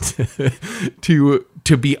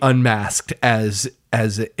be unmasked as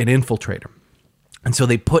an infiltrator. And so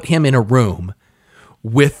they put him in a room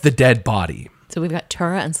with the dead body. So we've got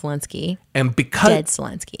Tura and Zelensky. And because Dead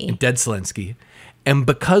Zelensky. And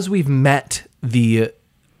because we've met the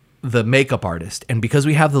makeup artist, and because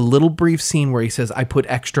we have the little brief scene where he says, I put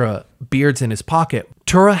extra beards in his pocket,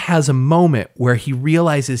 Tura has a moment where he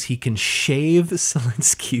realizes he can shave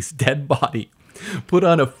Zelensky's dead body, put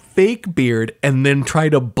on a fake beard, and then try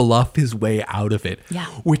to bluff his way out of it. Yeah.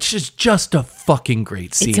 Which is just a fucking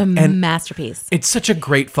great scene. It's a masterpiece. It's such a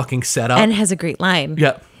great fucking setup. And has a great line.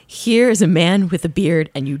 Yeah. Here is a man with a beard,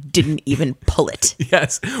 and you didn't even pull it.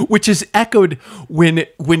 Yes, which is echoed when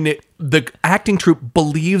the acting troupe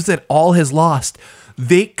believes that all has lost.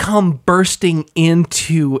 They come bursting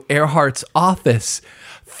into Earhart's office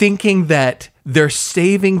thinking that they're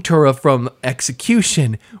saving Tura from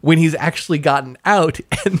execution when he's actually gotten out,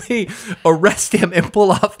 and they arrest him and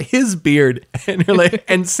pull off his beard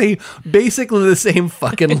and say basically the same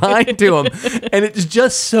fucking line to him. And it's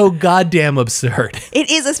just so goddamn absurd. It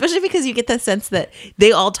is, especially because you get the sense that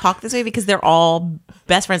they all talk this way because they're all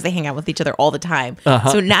best friends. They hang out with each other all the time.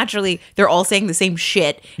 So naturally, they're all saying the same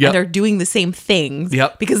shit and they're doing the same things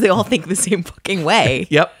because they all think the same fucking way.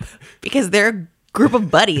 Because they're group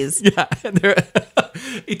of buddies.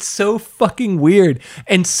 It's so fucking weird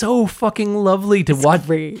and so fucking lovely to watch.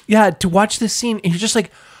 Great. Yeah, to watch this scene, and you're just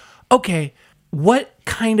like, okay, what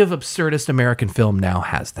kind of absurdist American film now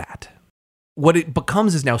has that? What it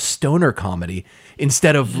becomes is now stoner comedy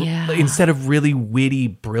instead of really witty,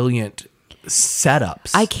 brilliant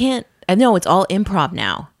setups. I know it's all improv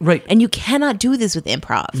now. Right. And you cannot do this with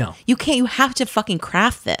improv. No. You can't. You have to fucking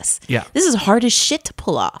craft this. Yeah. This is hard as shit to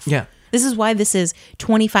pull off. Yeah. This is why this is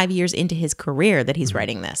 25 years into his career that he's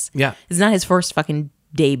writing this. Yeah. It's not his first fucking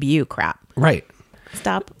debut crap. Right.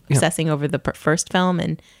 Stop obsessing over the first film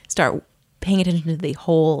and start paying attention to the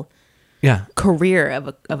whole career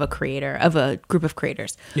of a creator, of a group of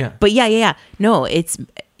creators. Yeah. But yeah. No, it's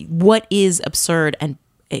what is absurd and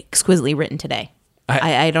exquisitely written today.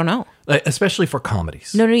 I don't know. Especially for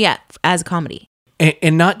comedies. No, as a comedy.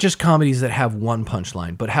 And not just comedies that have one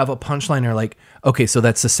punchline, but have a punchline or like, okay, so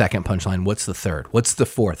that's the second punchline. What's the third? What's the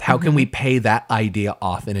fourth? How can we pay that idea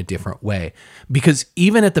off in a different way? Because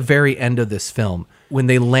even at the very end of this film, when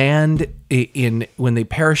they when they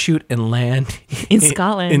parachute and land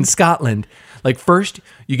in Scotland, like first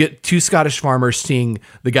you get two Scottish farmers seeing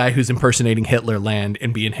the guy who's impersonating Hitler land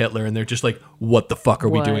and being Hitler, and they're just like, what the fuck are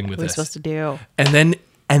we doing with this? What are we supposed to do?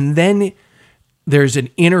 And then there's an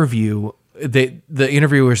interview. The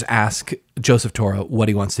interviewers ask Joseph Tora what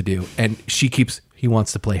he wants to do, and he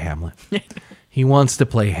wants to play Hamlet. He wants to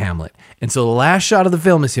play Hamlet. And so the last shot of the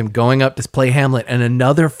film is him going up to play Hamlet, and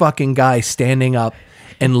another fucking guy standing up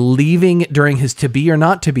and leaving during his to be or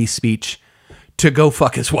not to be speech to go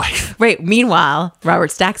fuck his wife. Right. Meanwhile, Robert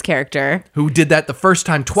Stack's character, who did that the first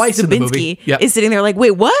time twice in the movie, is sitting there like,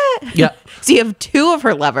 wait, what? Yeah. So you have two of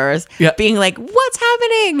her lovers being like, what's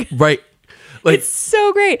happening? Right. Like, It's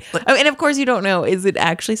so great. And of course, you don't know, is it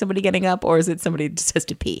actually somebody getting up or is it somebody who just has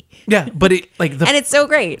to pee? yeah, but it like the And it's so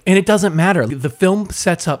great. and it doesn't matter. The film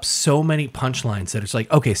sets up so many punchlines that it's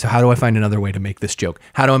like, okay, so how do I find another way to make this joke?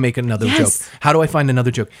 How do I make another Yes. joke? How do I find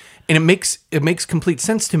another joke? And it makes complete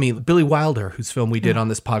sense to me. Billy Wilder, whose film we did on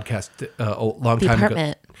this podcast a long The time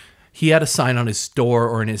Apartment. ago, he had a sign on his door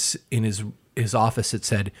or in his office that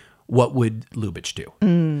said, "What would Lubitsch do?"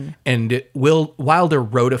 And Wilder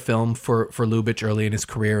wrote a film for Lubitsch early in his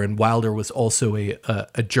career, and Wilder was also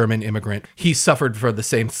a German immigrant. He suffered for the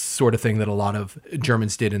same sort of thing that a lot of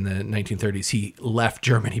Germans did in the 1930s. He left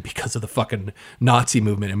Germany because of the fucking Nazi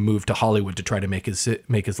movement and moved to Hollywood to try to make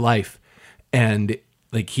his life. And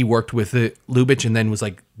like he worked with Lubitsch, and then was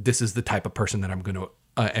like, "This is the type of person that I'm going to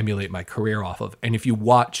emulate my career off of." And if you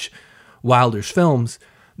watch Wilder's films,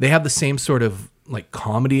 they have the same sort of like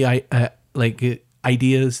comedy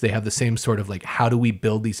ideas. They have the same sort of like, how do we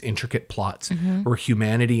build these intricate plots where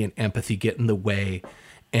humanity and empathy get in the way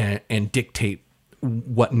and dictate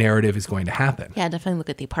what narrative is going to happen. Yeah, definitely look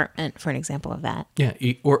at The Apartment for an example of that. Yeah,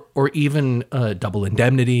 or even Double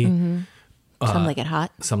Indemnity. Some Like It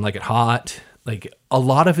Hot. Some Like It Hot. Like a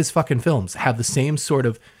lot of his fucking films have the same sort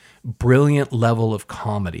of brilliant level of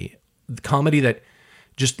comedy that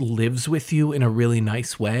just lives with you in a really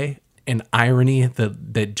nice way, and irony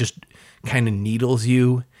that just kind of needles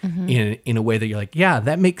you in a way that you're like, yeah,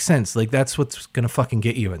 that makes sense. Like that's what's gonna fucking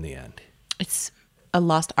get you in the end. It's a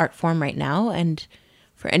lost art form right now, and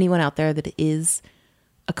for anyone out there that is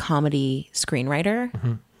a comedy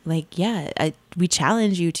screenwriter, like, yeah, we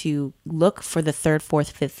challenge you to look for the third, fourth,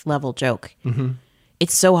 fifth level joke.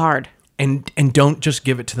 It's so hard. And don't just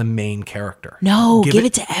give it to the main character. No, give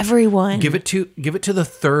it to everyone. Give it to the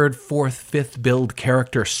third, fourth, fifth build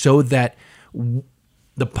character, so that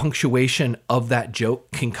the punctuation of that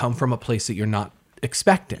joke can come from a place that you're not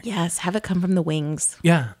expecting. Yes, have it come from the wings.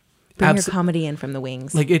 Yeah. Bring your comedy in from the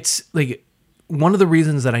wings. Like it's like one of the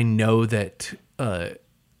reasons that I know that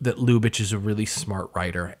that Lubitsch is a really smart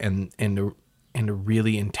writer and a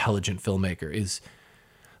really intelligent filmmaker is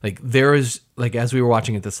like, there is like, as we were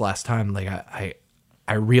watching it this last time, like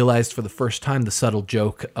I realized for the first time the subtle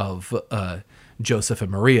joke of Joseph and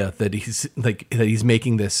Maria, that he's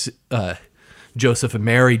making this Joseph and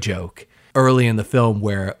Mary joke early in the film,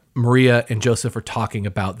 where Maria and Joseph are talking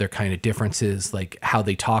about their kind of differences, like how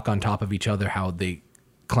they talk on top of each other, how they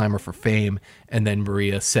clamor for fame. And then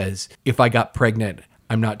Maria says, "If I got pregnant,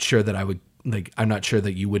 I'm not sure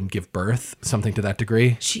that you wouldn't give birth," something to that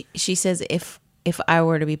degree. She says, if I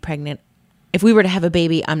were to be pregnant, if we were to have a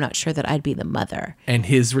baby, I'm not sure that I'd be the mother. And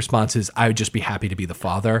his response is, "I would just be happy to be the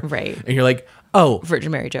father." Right. And you're like, oh,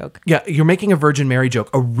 Virgin Mary joke. yeah, you're making a Virgin Mary joke,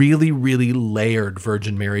 a really, really layered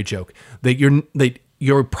Virgin Mary joke that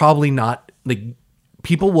you're probably not, like,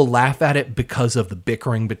 people will laugh at it because of the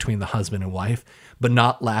bickering between the husband and wife, but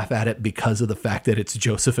not laugh at it because of the fact that it's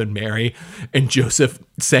Joseph and Mary, and Joseph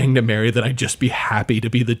saying to Mary that I'd just be happy to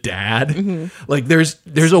be the dad. Like there's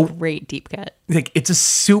a Great deep cut. like, it's a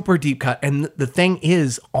super deep cut. And the thing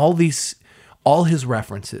is, all his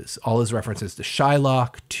references to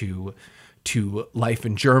Shylock, to life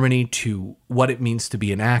in Germany, to what it means to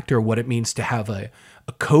be an actor, what it means to have a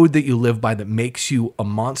code that you live by that makes you a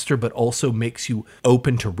monster, but also makes you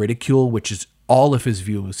open to ridicule, which is all of his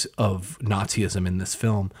views of Nazism in this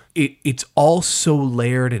film. It's all so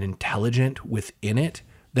layered and intelligent within it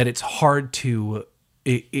that it's hard to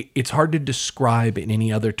describe in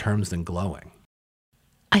any other terms than glowing.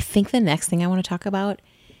 I think the next thing I want to talk about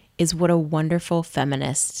is what a wonderful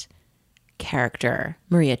feminist character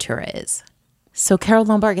Maria Tura is. So Carol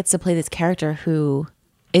Lombard gets to play this character who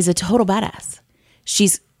is a total badass.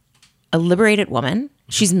 She's a liberated woman.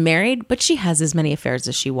 She's married, but she has as many affairs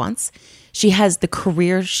as she wants. She has the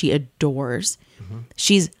career she adores.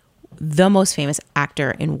 She's the most famous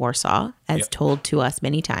actor in Warsaw, as told to us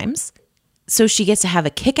many times. So she gets to have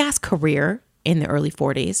a kick-ass career in the early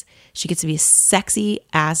 40s. She gets to be a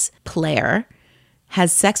sexy-ass player,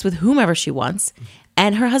 has sex with whomever she wants,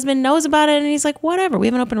 and her husband knows about it, and he's like, whatever, we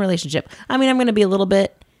have an open relationship. I mean, I'm going to be a little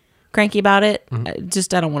bit cranky about it. I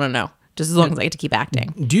don't want to know. Just as long as I get to keep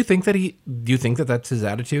acting. Do you think that that's his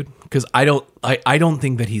attitude? Because I don't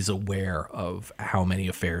think that he's aware of how many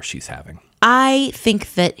affairs she's having. I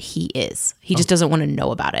think that he is. He just doesn't want to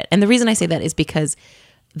know about it. And the reason I say that is because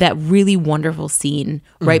that really wonderful scene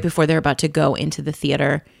right before they're about to go into the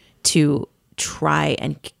theater to try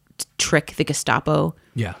and trick the Gestapo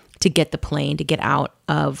to get the plane to get out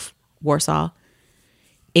of Warsaw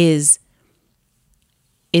is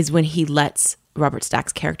when he lets Robert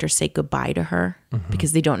Stack's character say goodbye to her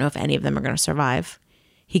because they don't know if any of them are going to survive.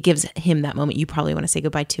 he gives him that moment you probably want to say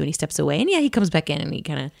goodbye to, and he steps away, and he comes back in, and he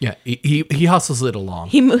kind of he hustles it along.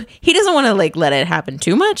 he doesn't want to like let it happen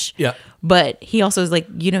too much. Yeah. But he also is like,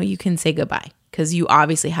 you can say goodbye because you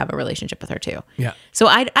obviously have a relationship with her too. Yeah. So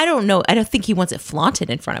I don't know. I don't think he wants it flaunted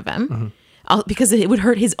in front of him because it would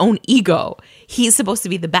hurt his own ego. He's supposed to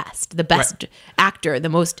be the best Right. actor, the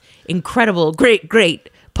most incredible, great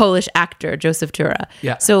Polish actor, Joseph Tura.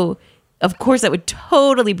 Yeah. So of course that would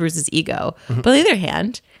totally bruise his ego. But on the other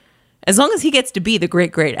hand, as long as he gets to be the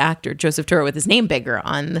great actor, Joseph Tura, with his name bigger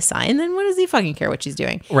on the sign, then what does he fucking care what she's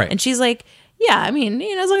doing? Right. And she's like, yeah, I mean,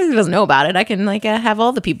 as long as he doesn't know about it, I can like have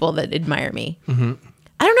all the people that admire me. I don't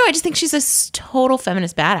know. I just think she's a total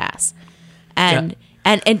feminist badass. And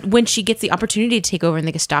when she gets the opportunity to take over in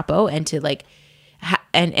the Gestapo and to like,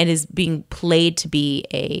 and is being played to be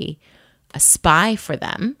a spy for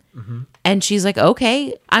them. And she's like,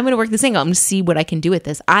 okay, I'm going to work this angle. I'm going to see what I can do with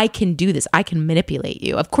this. I can do this. I can manipulate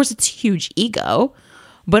you. Of course, it's huge ego,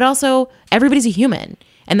 but also everybody's a human.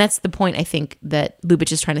 And that's the point, I think, that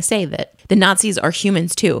Lubitsch is trying to say, that the Nazis are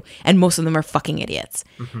humans too. And most of them are fucking idiots.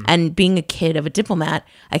 And being a kid of a diplomat,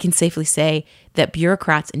 I can safely say that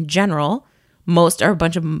bureaucrats in general, most are a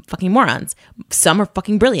bunch of fucking morons. Some are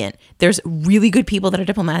fucking brilliant. There's really good people that are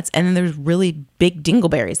diplomats, and then there's really big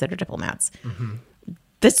dingleberries that are diplomats.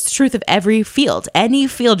 That's the truth of every field. Any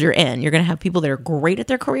field you're in, you're going to have people that are great at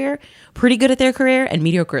their career, pretty good at their career, and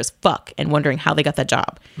mediocre as fuck, and wondering how they got that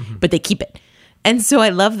job. But they keep it. And so I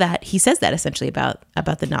love that he says that essentially about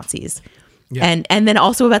the Nazis. Yeah. And then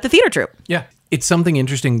also about the theater troupe. Yeah. It's something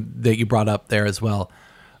interesting that you brought up there as well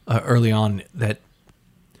early on, that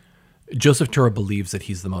Joseph Tura believes that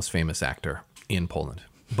he's the most famous actor in Poland,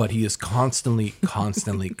 but he is constantly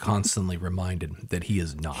reminded that he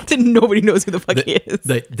is not. That nobody knows who the fuck he is.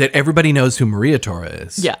 That everybody knows who Maria Tura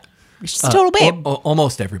is. Yeah. She's a total babe.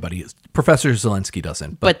 Almost everybody is. Professor Zelensky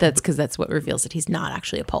doesn't. But that's because that's what reveals that he's not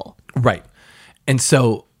actually a Pole. Right. And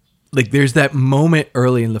so, like, there's that moment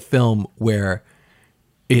early in the film where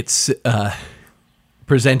it's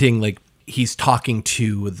presenting, like, he's talking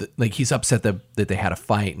to, he's upset that they had a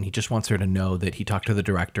fight, and he just wants her to know that he talked to the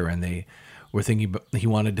director, and they were thinking he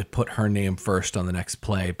wanted to put her name first on the next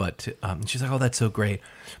play, but she's like, oh, that's so great.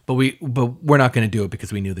 But we're not going to do it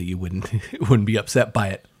because we knew that you wouldn't be upset by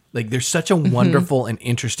it. Like, there's such a wonderful and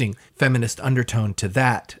interesting feminist undertone to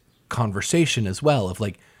that conversation as well, of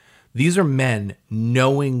like, these are men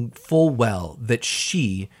knowing full well that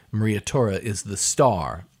she, Maria Tura, is the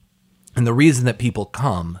star and the reason that people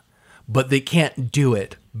come, but they can't do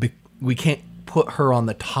it. We can't put her on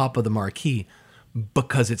the top of the marquee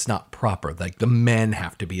because it's not proper. Like, the men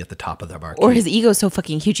have to be at the top of the marquee. Or his ego's so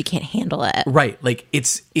fucking huge he can't handle it. Right. Like,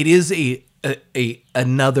 it is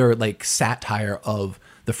another like satire of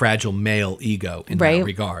the fragile male ego in that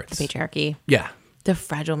regard. The patriarchy. Yeah. The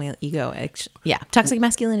fragile male ego. Yeah. Toxic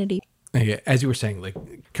masculinity. As you were saying, like,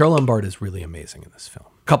 Carole Lombard is really amazing in this film.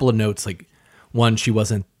 A couple of notes, like, one, she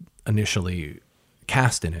wasn't initially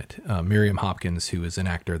cast in it. Miriam Hopkins, who is an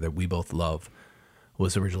actor that we both love,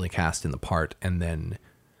 was originally cast in the part and then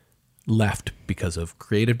left because of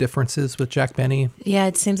creative differences with Jack Benny. Yeah,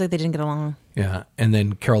 it seems like they didn't get along. Yeah, and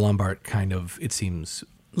then Carole Lombard kind of, it seems,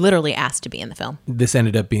 literally asked to be in the film. This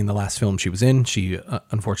ended up being the last film she was in. She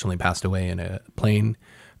unfortunately passed away in a plane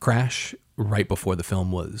crash right before the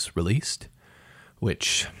film was released,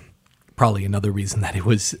 which probably another reason that it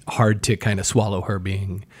was hard to kind of swallow her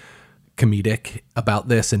being comedic about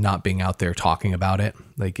this and not being out there talking about it.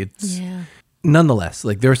 Like, it's nonetheless,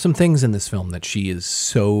 like, there are some things in this film that she is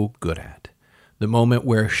so good at. The moment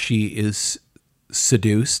where she is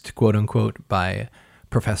seduced, quote unquote, by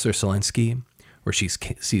Professor Zelensky, where she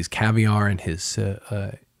sees caviar in his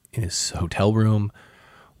hotel room,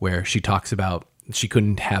 where she talks about she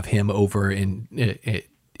couldn't have him over in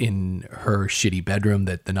her shitty bedroom,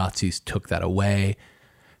 that the Nazis took that away,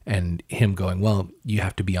 and him going, well, you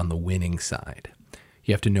have to be on the winning side.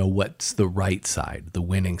 You have to know what's the right side, the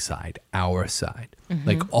winning side, our side.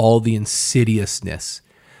 Like, all the insidiousness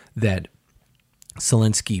that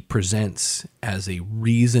Zelensky presents as a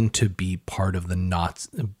reason to be part of the Nazis,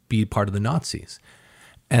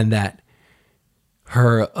 and that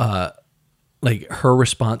her her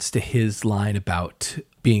response to his line about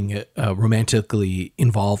being romantically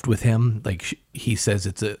involved with him, like, he says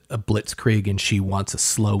it's a blitzkrieg and she wants a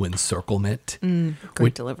slow encirclement.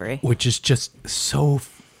 Great delivery, which is just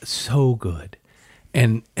so good.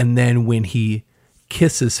 And then when he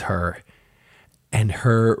kisses her, and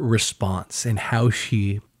her response and how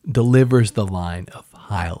she delivers the line of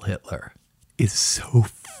Heil Hitler is so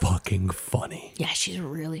fucking funny. Yeah, she's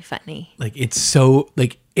really funny. Like, it's so,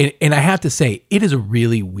 like, and I have to say, it is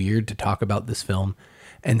really weird to talk about this film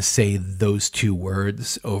and say those two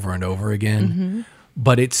words over and over again.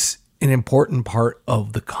 But it's an important part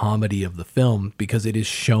of the comedy of the film because it is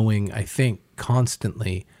showing, I think,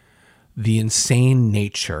 constantly the insane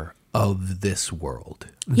nature of this world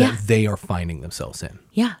that they are finding themselves in.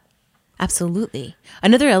 Yeah, absolutely.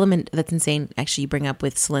 Another element that's insane, actually, you bring up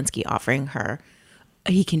with Zelensky offering her,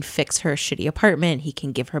 he can fix her shitty apartment. He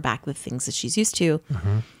can give her back the things that she's used to.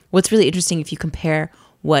 What's really interesting, if you compare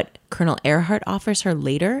what Colonel Earhart offers her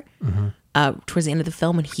later, towards the end of the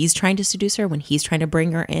film, when he's trying to seduce her, when he's trying to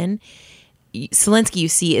bring her in, Zelensky, you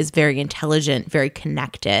see, is very intelligent, very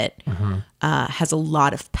connected, has a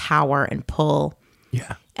lot of power and pull,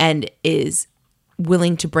 and is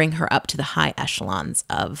willing to bring her up to the high echelons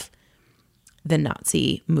of the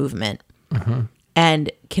Nazi movement,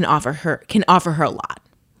 and can offer her a lot,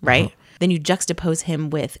 right? Then you juxtapose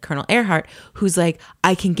him with Colonel Earhart, who's like,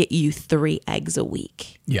 I can get you 3 eggs a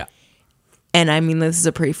week. Yeah. And I mean, this is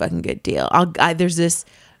a pretty fucking good deal. There's this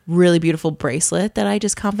really beautiful bracelet that I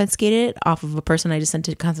just confiscated off of a person I just sent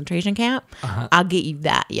to concentration camp. I'll get you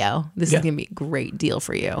that, yo. This is going to be a great deal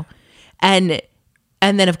for you. And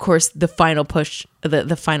then, of course, the final push,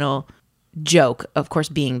 the final joke, of course,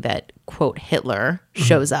 being that, quote, Hitler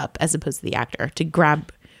shows up as opposed to the actor to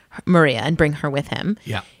grab Maria and bring her with him.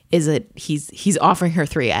 Yeah. Is that he's offering her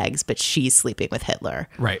 3 eggs, but she's sleeping with Hitler.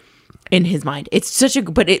 Right. In his mind, it's such a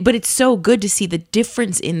but it's so good to see the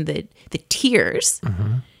difference in the tiers,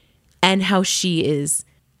 and how she is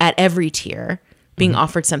at every tier being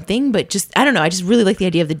offered something. But just, I don't know, I just really like the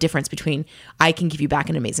idea of the difference between, I can give you back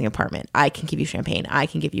an amazing apartment, I can give you champagne, I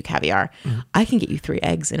can give you caviar, I can get you 3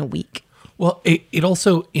 eggs in a week. Well, it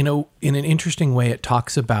also, in an interesting way, it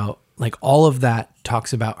talks about, like, all of that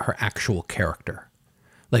talks about her actual character,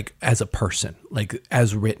 like as a person, like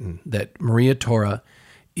as written, that Maria Tora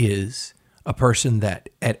is a person that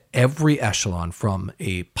at every echelon, from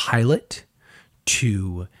a pilot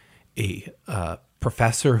to a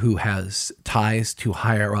professor who has ties to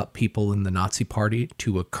higher up people in the Nazi party,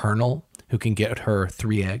 to a colonel who can get her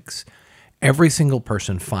 3 eggs, every single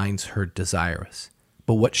person finds her desirous.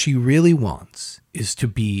 But what she really wants is to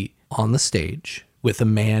be on the stage with a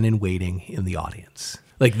man in waiting in the audience.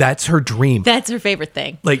 Like, that's her dream. That's her favorite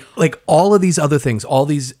thing. Like all of these other things, all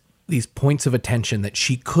these points of attention that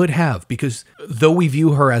she could have, because though we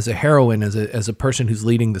view her as a heroine, as a person who's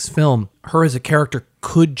leading this film, her as a character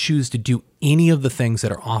could choose to do any of the things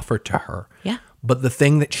that are offered to her. Yeah. But the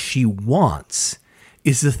thing that she wants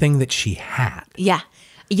is the thing that she had. Yeah.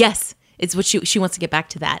 Yes. It's what she wants to get back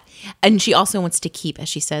to that. And she also wants to keep, as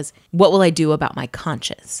she says, what will I do about my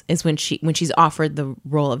conscience, is when she's offered the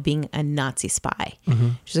role of being a Nazi spy.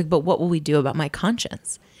 She's like, but what will we do about my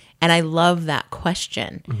conscience? And I love that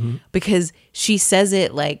question because she says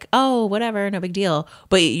it like, oh, whatever, no big deal.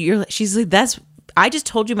 But she's like, I just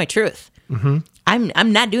told you my truth.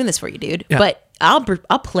 I'm not doing this for you, dude. Yeah. But I'll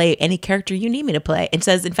play any character you need me to play. And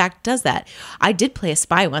says, in fact, does that. I did play a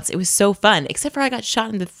spy once. It was so fun, except for I got shot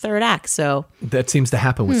in the 3rd act. So that seems to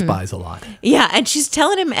happen with spies a lot. Yeah. And she's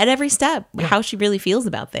telling him at every step how she really feels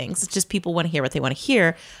about things. It's just people want to hear what they want to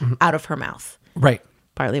hear out of her mouth. Right.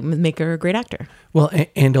 Partly make her a great actor. Well,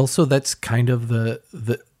 and also that's kind of the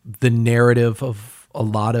narrative of a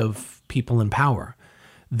lot of people in power.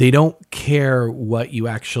 They don't care what you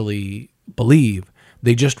actually believe.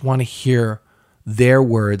 They just want to hear their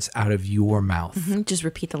words out of your mouth. Just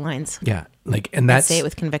repeat the lines. Yeah. And that's, say it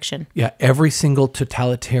with conviction. Yeah. Every single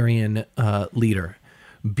totalitarian leader,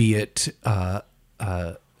 be it a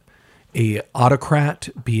autocrat,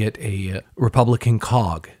 be it a Republican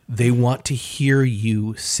cog, they want to hear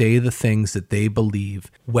you say the things that they believe,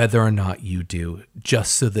 whether or not you do,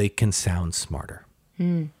 just so they can sound smarter.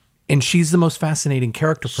 And she's the most fascinating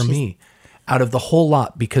character for me out of the whole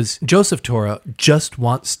lot, because Joseph Tora just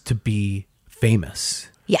wants to be famous.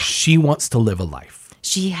 Yeah. She wants to live a life.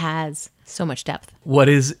 She has so much depth. What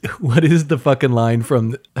is the fucking line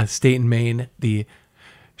from State and Maine?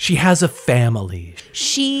 She has a family.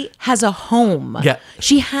 She has a home. Yeah.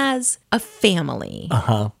 She has a family.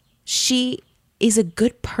 Uh-huh. She is a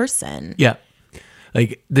good person. Yeah.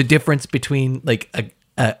 Like, the difference between like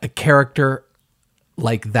a character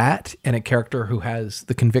like that and a character who has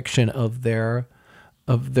the conviction of their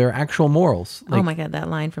actual morals. Oh my God, that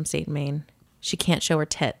line from State and Maine. She can't show her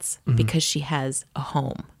tits because she has a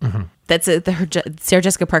home. That's Sarah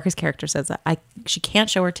Jessica Parker's character says that. She can't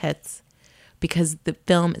show her tits because the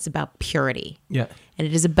film is about purity. Yeah. And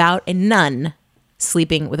it is about a nun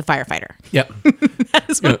sleeping with a firefighter. Yep. That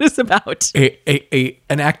is what it's about.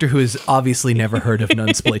 An actor who has obviously never heard of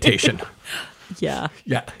nunsploitation. Yeah.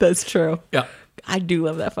 Yeah. That's true. Yeah. I do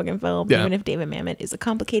love that fucking film, Yeah. even if David Mamet is a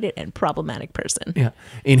complicated and problematic person. Yeah.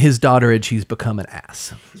 In his daughterage, he's become an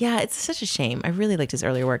ass. Yeah, it's such a shame. I really liked his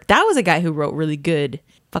earlier work. That was a guy who wrote really good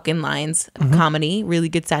fucking lines of comedy, really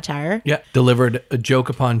good satire. Yeah. Delivered a joke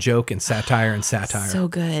upon joke and satire and satire. So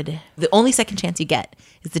good. The only second chance you get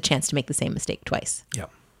is the chance to make the same mistake twice. Yeah.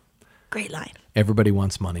 Great line. Everybody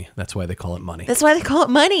wants money. That's why they call it money. That's why they call it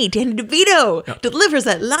money. Danny DeVito delivers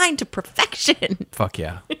that line to perfection. Fuck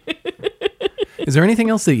yeah. Is there anything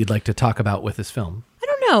else that you'd like to talk about with this film? I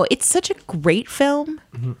don't know. It's such a great film.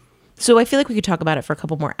 So I feel like we could talk about it for a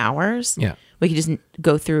couple more hours. Yeah. We could just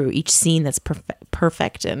go through each scene that's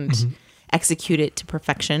perfect and execute it to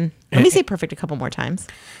perfection. Let me say perfect a couple more times.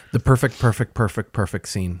 The perfect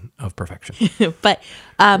scene of perfection. But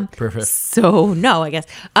Perfect. so no, I guess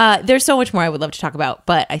there's so much more I would love to talk about,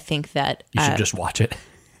 but I think that You should just watch it.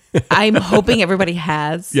 I'm hoping everybody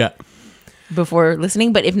has Yeah. before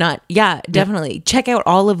listening. But if not, yeah, definitely check out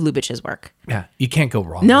all of Lubitsch's work. Yeah. You can't go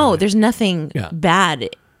wrong. No, with it. there's nothing Yeah. bad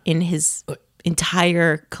in his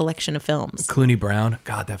entire collection of films. Clooney Brown.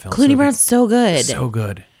 God, that film. Clooney Brown's so good. So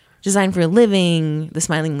good. Designed for a Living, The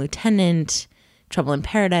Smiling Lieutenant, Trouble in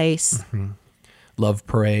Paradise. Love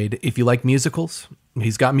Parade. If you like musicals,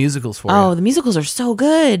 he's got musicals for Oh, you. the musicals are so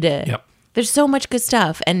good. Yep. There's so much good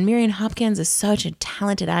stuff. And Marion Hopkins is such a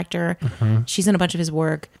talented actor. She's in a bunch of his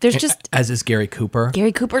work. There's just As is Gary Cooper.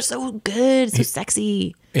 Gary Cooper's so good, so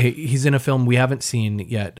sexy. He's in a film we haven't seen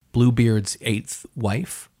yet, Bluebeard's Eighth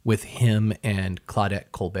Wife, with him and Claudette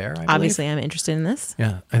Colbert. I believe. Obviously, I'm interested in this.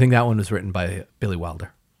 Yeah. I think that one was written by Billy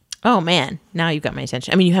Wilder. Oh, man. Now you've got my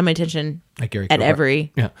attention. I mean, you have my attention Like Gary at Cooper.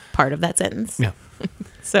 every Yeah. part of that sentence. Yeah.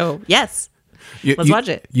 So, yes, Let's watch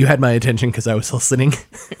it. You had my attention because I was listening.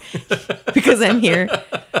 because I'm here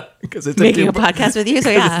Because it's making a two- podcast with you. So,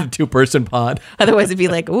 It's yeah. a two-person pod. Otherwise, it'd be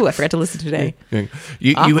like, ooh, I forgot to listen today.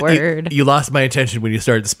 Awkward. You lost my attention when you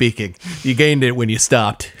started speaking. You gained it when you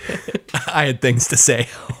stopped. I had things to say.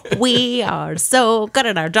 We are so good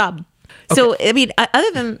at our job. So, I mean,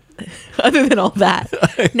 other than all that,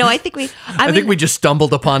 no, I think I think we just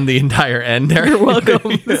stumbled upon the entire end there. You're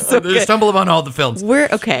welcome. So They good. stumbled upon all the films. we're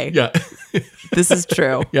okay. Yeah. This is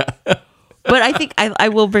true. Yeah. But I think I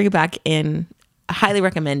will bring it back in, highly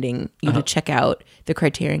recommending you to check out the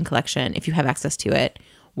Criterion Collection if you have access to it,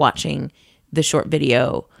 watching the short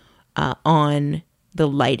video on the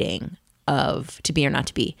lighting of To Be or Not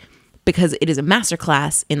to Be, because it is a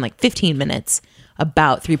masterclass in like 15 minutes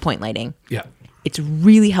about 3-point lighting. Yeah. It's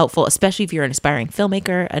really helpful, especially if you're an aspiring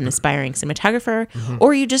filmmaker, an aspiring cinematographer,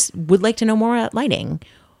 or you just would like to know more about lighting,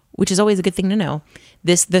 which is always a good thing to know.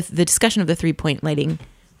 The discussion of the 3-point lighting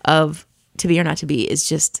of To Be or Not to Be is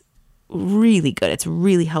just really good. It's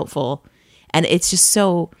really helpful. And it's just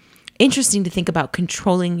so interesting to think about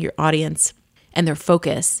controlling your audience and their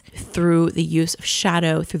focus through the use of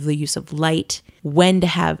shadow, through the use of light, when to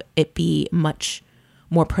have it be much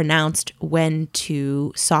more pronounced, when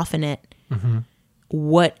to soften it,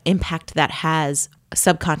 what impact that has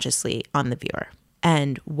subconsciously on the viewer,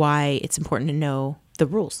 and why it's important to know the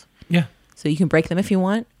rules. Yeah. So you can break them if you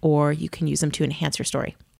want, or you can use them to enhance your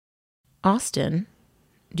story. Austin,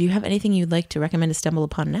 do you have anything you'd like to recommend to stumble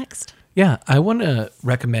upon next? Yeah, I want to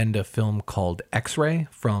recommend a film called X-Ray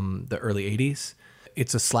from the early 80s.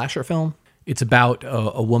 It's a slasher film. It's about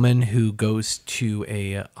a woman who goes to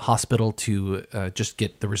a hospital to just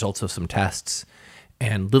get the results of some tests.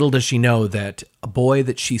 And little does she know that a boy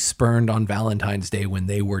that she spurned on Valentine's Day when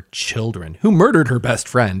they were children, who murdered her best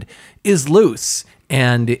friend, is loose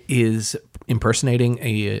and is impersonating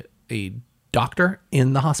a doctor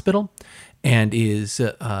in the hospital, and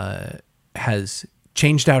has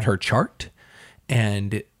changed out her chart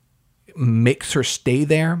and makes her stay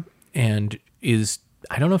there, and is,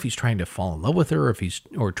 I don't know if he's trying to fall in love with her,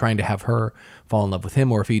 or trying to have her fall in love with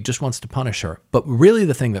him, or if he just wants to punish her. But really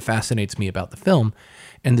the thing that fascinates me about the film,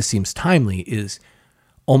 and this seems timely, is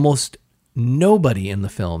almost nobody in the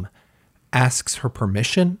film asks her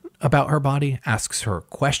permission about her body, asks her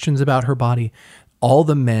questions about her body. All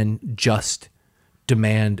the men just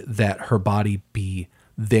demand that her body be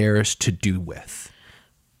theirs to do with.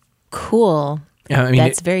 Cool. Yeah, I mean,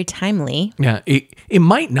 That's very timely. Yeah, it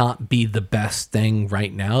might not be the best thing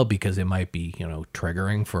right now because it might be,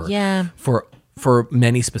 triggering for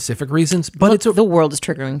many specific reasons, but Look, the world is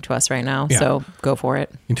triggering to us right now, so go for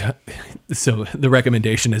it. So the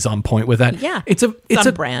recommendation is on point with that. Yeah, it's on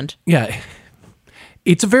a brand. Yeah,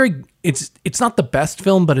 it's not the best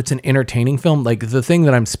film, but it's an entertaining film. Like, the thing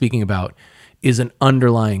that I'm speaking about is an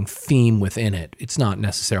underlying theme within it. It's not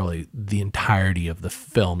necessarily the entirety of the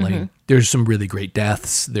film. Like, there's some really great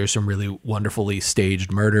deaths. There's some really wonderfully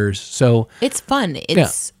staged murders. So It's fun.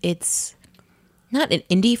 It's not an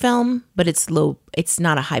indie film, but it's low. It's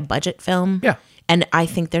not a high budget film. Yeah. And I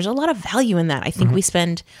think there's a lot of value in that. I think we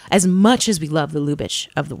spend, as much as we love the Lubitsch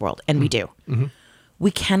of the world, and we do,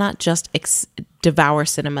 we cannot just devour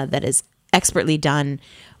cinema that is expertly done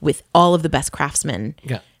with all of the best craftsmen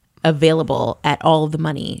available at all of the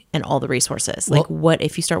money and all the resources. Like, what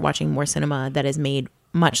if you start watching more cinema that is made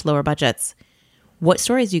much lower budgets? What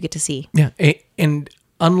stories do you get to see? Yeah. And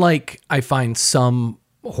unlike, I find, some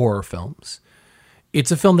horror films,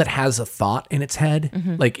 it's a film that has a thought in its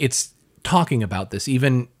head. Like, it's talking about this,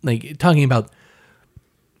 even like talking about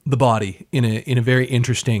the body in a very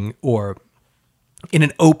interesting or in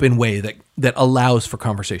an open way that allows for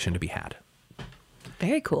conversation to be had.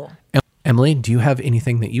 Very cool. Emily, do you have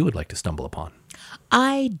anything that you would like to stumble upon?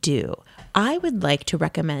 I do. I would like to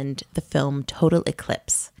recommend the film Total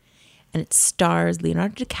Eclipse. And it stars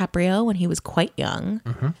Leonardo DiCaprio when he was quite young.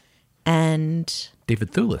 And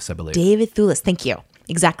David Thewlis, I believe. David Thewlis, thank you.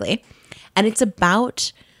 Exactly. And it's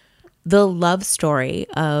about the love story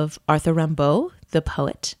of Arthur Rimbaud, the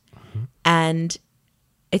poet. And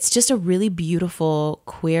it's just a really beautiful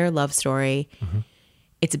queer love story.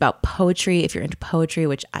 It's about poetry. If you're into poetry,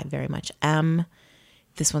 which I very much am,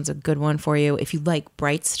 this one's a good one for you. If you like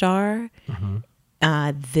Bright Star,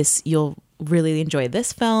 you'll really enjoy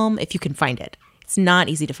this film if you can find it. It's not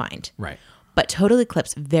easy to find. Right. But Total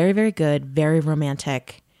Eclipse, very, very good, very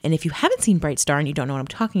romantic. And if you haven't seen Bright Star and you don't know what I'm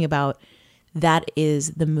talking about, that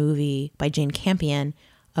is the movie by Jane Campion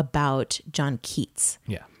about John Keats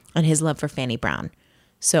and his love for Fanny Brown.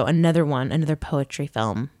 So another poetry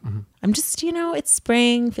film. I'm just, it's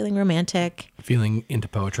spring, feeling romantic. Feeling into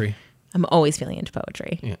poetry. I'm always feeling into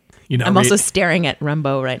poetry. Yeah. I'm also staring at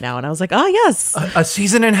Rimbaud right now, and I was like, oh, yes. A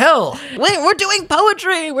season in hell. We're doing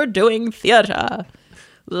poetry. We're doing theater.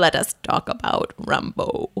 Let us talk about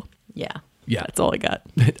Rimbaud. Yeah. That's all I got.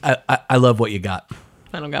 I love what you got.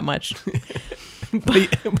 I don't got much.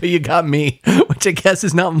 but you got me, which I guess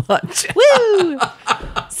is not much. Woo!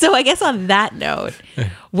 So I guess on that note,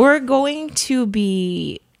 we're going to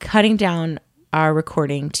be cutting down our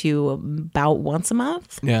recording to about once a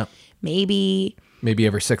month. Yeah. Maybe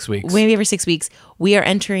every 6 weeks. Maybe every 6 weeks. We are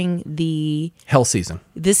entering the hell season.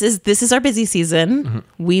 This is our busy season.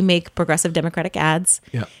 We make progressive Democratic ads.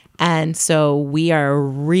 Yeah. And so we are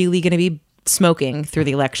really going to be smoking through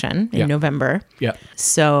the election in November. Yeah.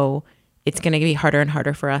 So it's going to be harder and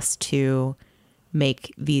harder for us to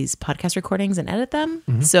make these podcast recordings and edit them.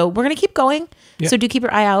 So we're going to keep going. Yeah. So do keep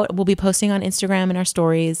your eye out. We'll be posting on Instagram and our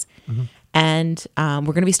stories. And we're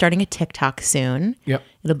going to be starting a TikTok soon. Yep.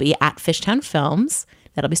 It'll be at Fishtown Films.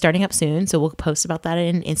 That'll be starting up soon. So we'll post about that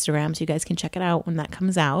in Instagram so you guys can check it out when that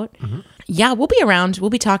comes out. Yeah, we'll be around. We'll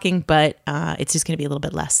be talking, but it's just going to be a little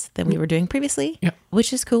bit less than we were doing previously,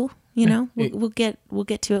 which is cool. We'll get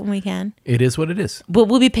to it when we can. It is what it is.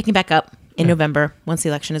 We'll be picking back up in November once the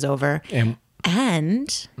election is over.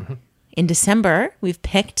 And in December, we've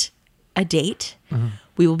picked a date.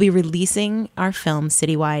 We will be releasing our film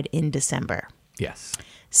citywide in December. Yes.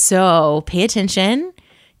 So pay attention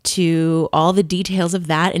to all the details of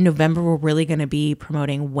that. In November, we're really going to be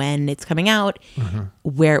promoting when it's coming out,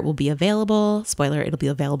 where it will be available. Spoiler, it'll be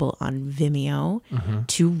available on Vimeo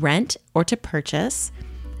to rent or to purchase.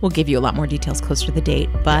 We'll give you a lot more details closer to the date,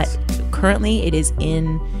 but currently it is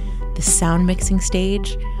in the sound mixing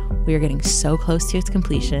stage. We are getting so close to its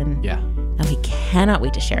completion. Yeah. And we cannot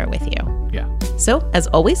wait to share it with you. Yeah. So, as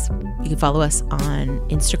always, you can follow us on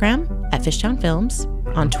Instagram at Fishtown Films,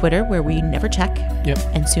 on Twitter, where we never check,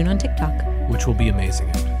 and soon on TikTok. Which will be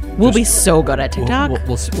amazing. We'll be so good at TikTok.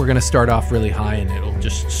 We're going to start off really high, and it'll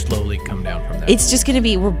just slowly come down from there. It's just going to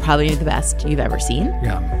be, we're probably the best you've ever seen.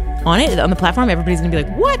 Yeah. On the platform, everybody's going to be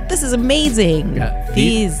like, what? This is amazing. Yeah.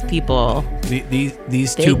 These people.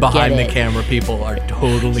 These two behind the camera people are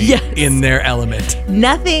totally in their element.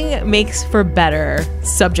 Nothing makes for better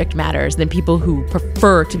subject matters than people who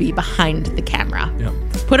prefer to be behind the camera. Yep.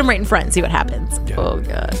 Put them right in front and see what happens. Yeah. Oh,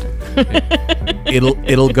 God.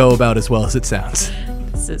 It'll go about as well as it sounds.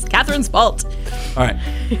 This is Catherine's fault. All right.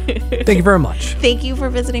 Thank you very much. Thank you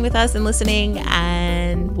for visiting with us and listening,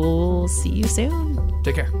 and we'll see you soon.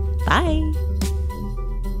 Take care. Bye.